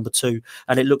need a number 2,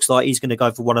 and it looks like he's going to go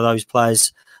for one of those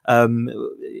players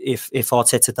if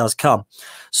Arteta does come.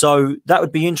 So that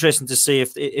would be interesting to see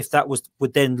if that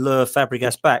would then lure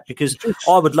Fabregas back, because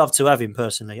I would love to have him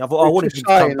personally. I wanted him to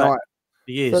come back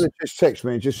for years. Fella just texted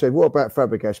me and just said, "What about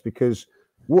Fabregas?" Because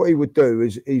what he would do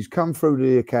is he's come through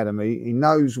the academy, he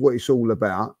knows what it's all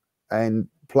about. And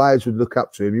players would look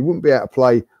up to him. He wouldn't be able to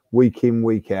play week in,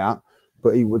 week out,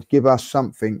 but he would give us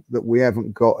something that we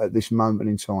haven't got at this moment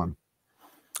in time.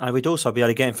 And we'd also be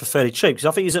able to get him for fairly cheap, because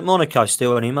I think he's at Monaco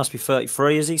still, and he must be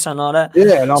 33, is he? Something like that.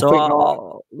 Yeah, and I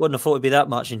wouldn't have thought it'd be that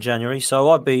much in January. So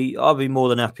I'd be more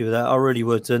than happy with that. I really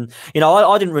would. And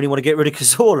I didn't really want to get rid of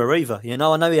Cazorla either. I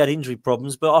know he had injury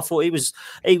problems, but I thought he's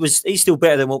still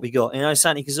better than what we got.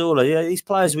 Santi Cazorla. These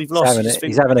players we've lost,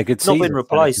 he's having a good season. Not been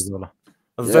replaced.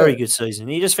 A very good season.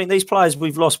 You just think these players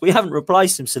we've lost, we haven't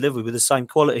replaced them, Silivri, with the same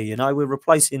quality. We're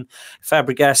replacing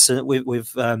Fabregas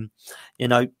with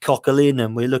Coquelin,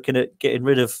 and we're looking at getting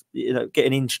rid of,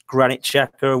 getting in Granit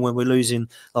Xhaka, and when we're losing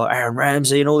like Aaron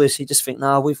Ramsey and all this, you just think,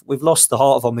 no, we've lost the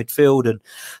heart of our midfield, and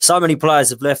so many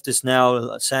players have left us now,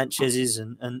 like Sanchez's,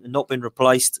 and not been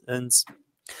replaced, and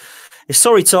it's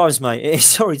sorry times, mate. It's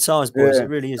sorry times, boys. It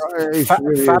really is.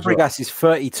 Fabregas is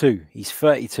 32. He's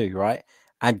 32, right?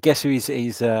 And guess who his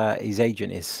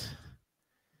agent is?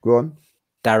 Go on.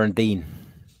 Darren Dean.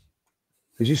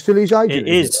 Is he still his agent?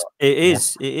 It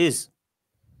is.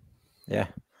 Yeah.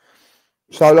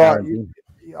 So, like,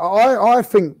 I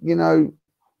think, he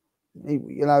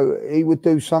would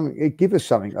do something. He'd give us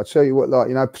something. I tell you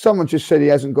what, someone just said he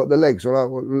hasn't got the legs,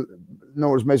 or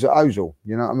nor has Mesut Ozil.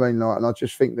 You know what I mean? Like, and I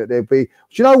just think that there'd be. Do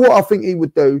you know what I think he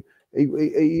would do?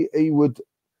 He would,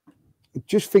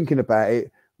 just thinking about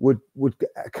it, would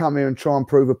come here and try and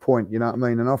prove a point, you know what I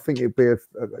mean? And I think it'd be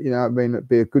it'd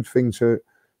be a good thing to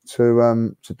do,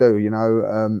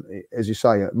 as you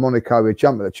say, at Monaco, we'd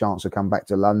jump at the chance to come back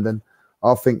to London.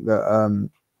 I think that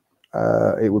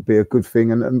it would be a good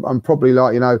thing, and probably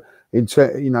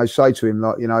say to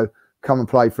him, come and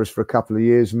play for us for a couple of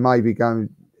years, maybe go and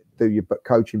do your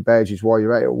coaching badges while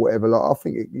you're at it or whatever. Like, I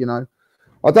think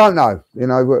I don't know,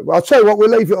 I'll tell you what,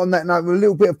 we'll leave it on that note with a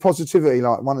little bit of positivity.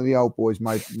 Like, one of the old boys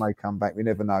may come back. We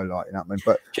never know, like, you know what I mean?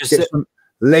 But just get some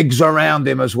legs around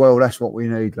him as well. That's what we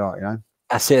need, like,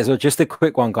 That's it as well. Just a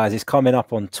quick one, guys. It's coming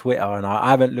up on Twitter, and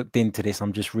I haven't looked into this.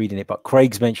 I'm just reading it, but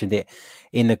Craig's mentioned it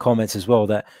in the comments as well,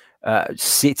 that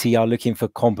City are looking for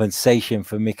compensation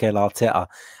for Mikel Arteta.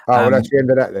 Well, that's the end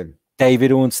of that then.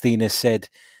 David Ornstein has said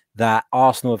that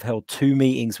Arsenal have held 2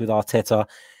 meetings with Arteta.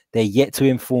 They're yet to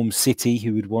inform City,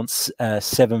 who would want a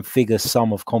 7-figure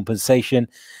sum of compensation.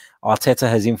 Arteta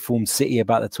has informed City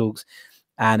about the talks,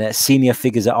 and senior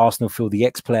figures at Arsenal feel the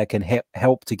ex-player can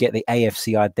help to get the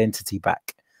AFC identity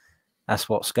back. That's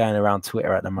what's going around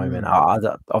Twitter at the moment.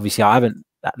 Obviously, I haven't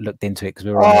looked into it because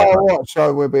we're on.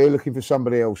 So we'll be looking for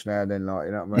somebody else now, then, like,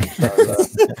 you know what I mean?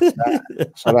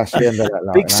 So that's the end of that.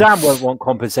 Like, Big Sam won't want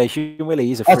compensation, will he?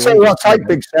 He's a free I'll tell you what, I'll take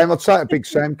Big Sam. I'll take Big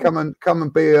Sam. Come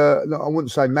and be I wouldn't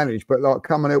say managed, but like,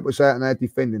 come and help us out in our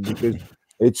defending, because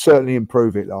it'd certainly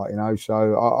improve it, like,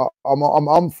 So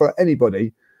I'm for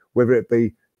anybody, whether it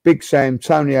be Big Sam,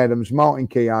 Tony Adams, Martin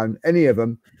Keown, any of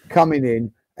them coming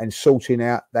in and sorting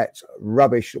out that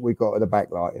rubbish that we've got at the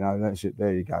back, like, that's it.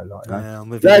 There you go, like,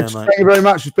 Lads, thank you very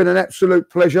much. It's been an absolute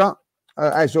pleasure,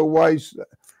 as always.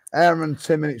 Hour and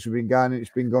 10 minutes we've been going, and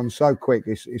it's been gone so quick.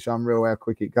 It's unreal how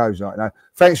quick it goes, like,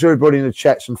 Thanks to everybody in the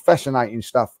chat. Some fascinating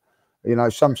stuff.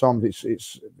 Sometimes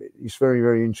it's very,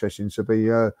 very interesting to be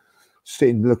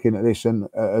sitting looking at this, and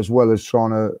as well as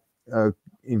trying to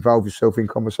involve yourself in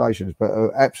conversations, but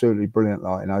absolutely brilliant,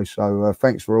 like, So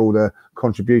thanks for all the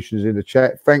contributions in the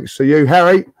chat. Thanks to you,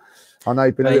 Harry. I know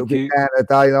you've been a little bit down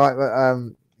today, like, but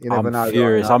you never know. I'm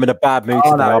furious. I'm in a bad mood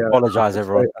today. I apologise,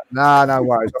 everyone. No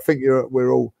worries. I think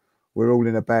we're all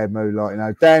in a bad mood,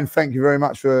 like, Dan, thank you very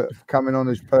much for coming on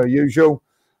as per usual.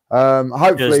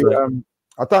 Hopefully,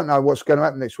 I don't know what's going to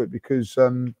happen next week, because I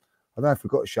don't know if we've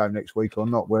got a show next week or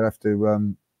not. We'll have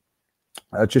to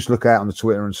just look out on the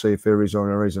Twitter and see if there is or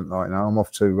there isn't. Like, you know, I'm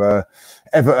off to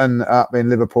Everton up in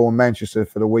Liverpool and Manchester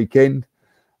for the weekend.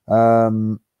 So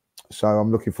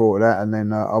I'm looking forward to that. And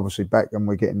then obviously back, and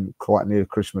we're getting quite near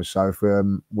Christmas. So if,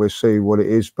 we'll see what it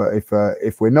is. But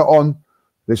if we're not on,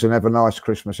 listen, have a nice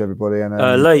Christmas, everybody.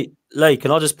 And Lee,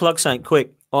 can I just plug something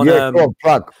quick? Go on,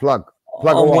 plug.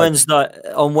 On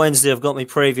Wednesday, I've got my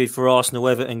preview for Arsenal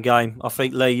Everton game. I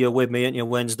think, Lee, you're with me, aren't you,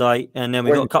 Wednesday? And then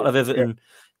we've got a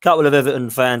couple of Everton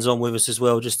fans on with us as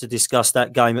well, just to discuss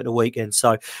that game at the weekend.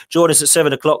 So join us at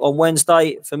 7 o'clock on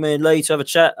Wednesday for me and Lee to have a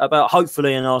chat about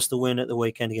hopefully an Arsenal win at the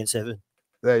weekend against Everton.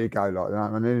 There you go, like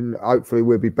that. And then hopefully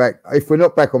we'll be back. If we're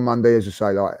not back on Monday, as I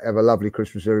say, like, have a lovely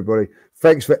Christmas, everybody.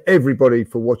 Thanks for everybody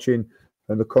for watching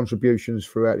and the contributions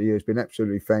throughout the year. It's been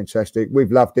absolutely fantastic.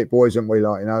 We've loved it, boys, haven't we?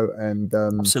 Like, you know, and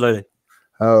absolutely.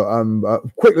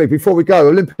 Quickly before we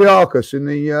go, Olympiacos in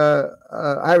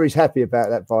the Harry's happy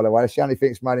about that, by the way. That's the only thing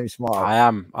that's made him smile. I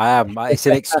am. It's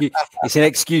an excuse. It's an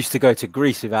excuse to go to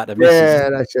Greece without the missus. Yeah,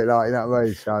 that's it. Like, you know what I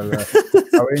mean. So,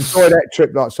 so enjoy that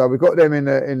trip. Like, so we've got them in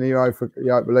the Europa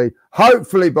League.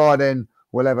 Hopefully by then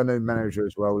we'll have a new manager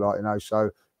as well. Like, you know. So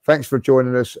thanks for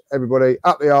joining us, everybody.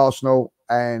 Up the Arsenal,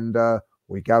 and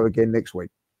we go again next week.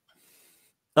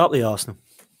 Up the Arsenal.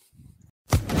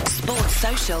 Sports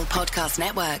Social Podcast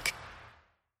Network.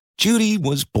 Judy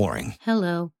was boring.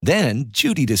 Hello. Then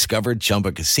Judy discovered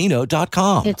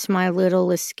ChumbaCasino.com. It's my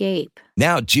little escape.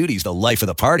 Now Judy's the life of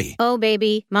the party. Oh,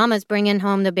 baby, mama's bringing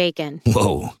home the bacon.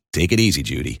 Whoa, take it easy,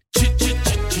 Judy.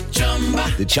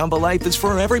 The Chumba life is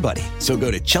for everybody. So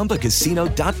go to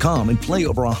ChumbaCasino.com and play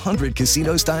over 100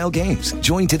 casino-style games.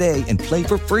 Join today and play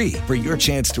for free for your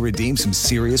chance to redeem some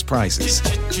serious prizes.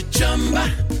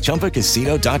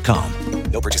 ChumbaCasino.com.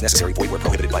 No purchase necessary. Void where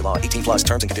prohibited by law. 18+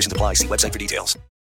 terms and conditions apply. See website for details.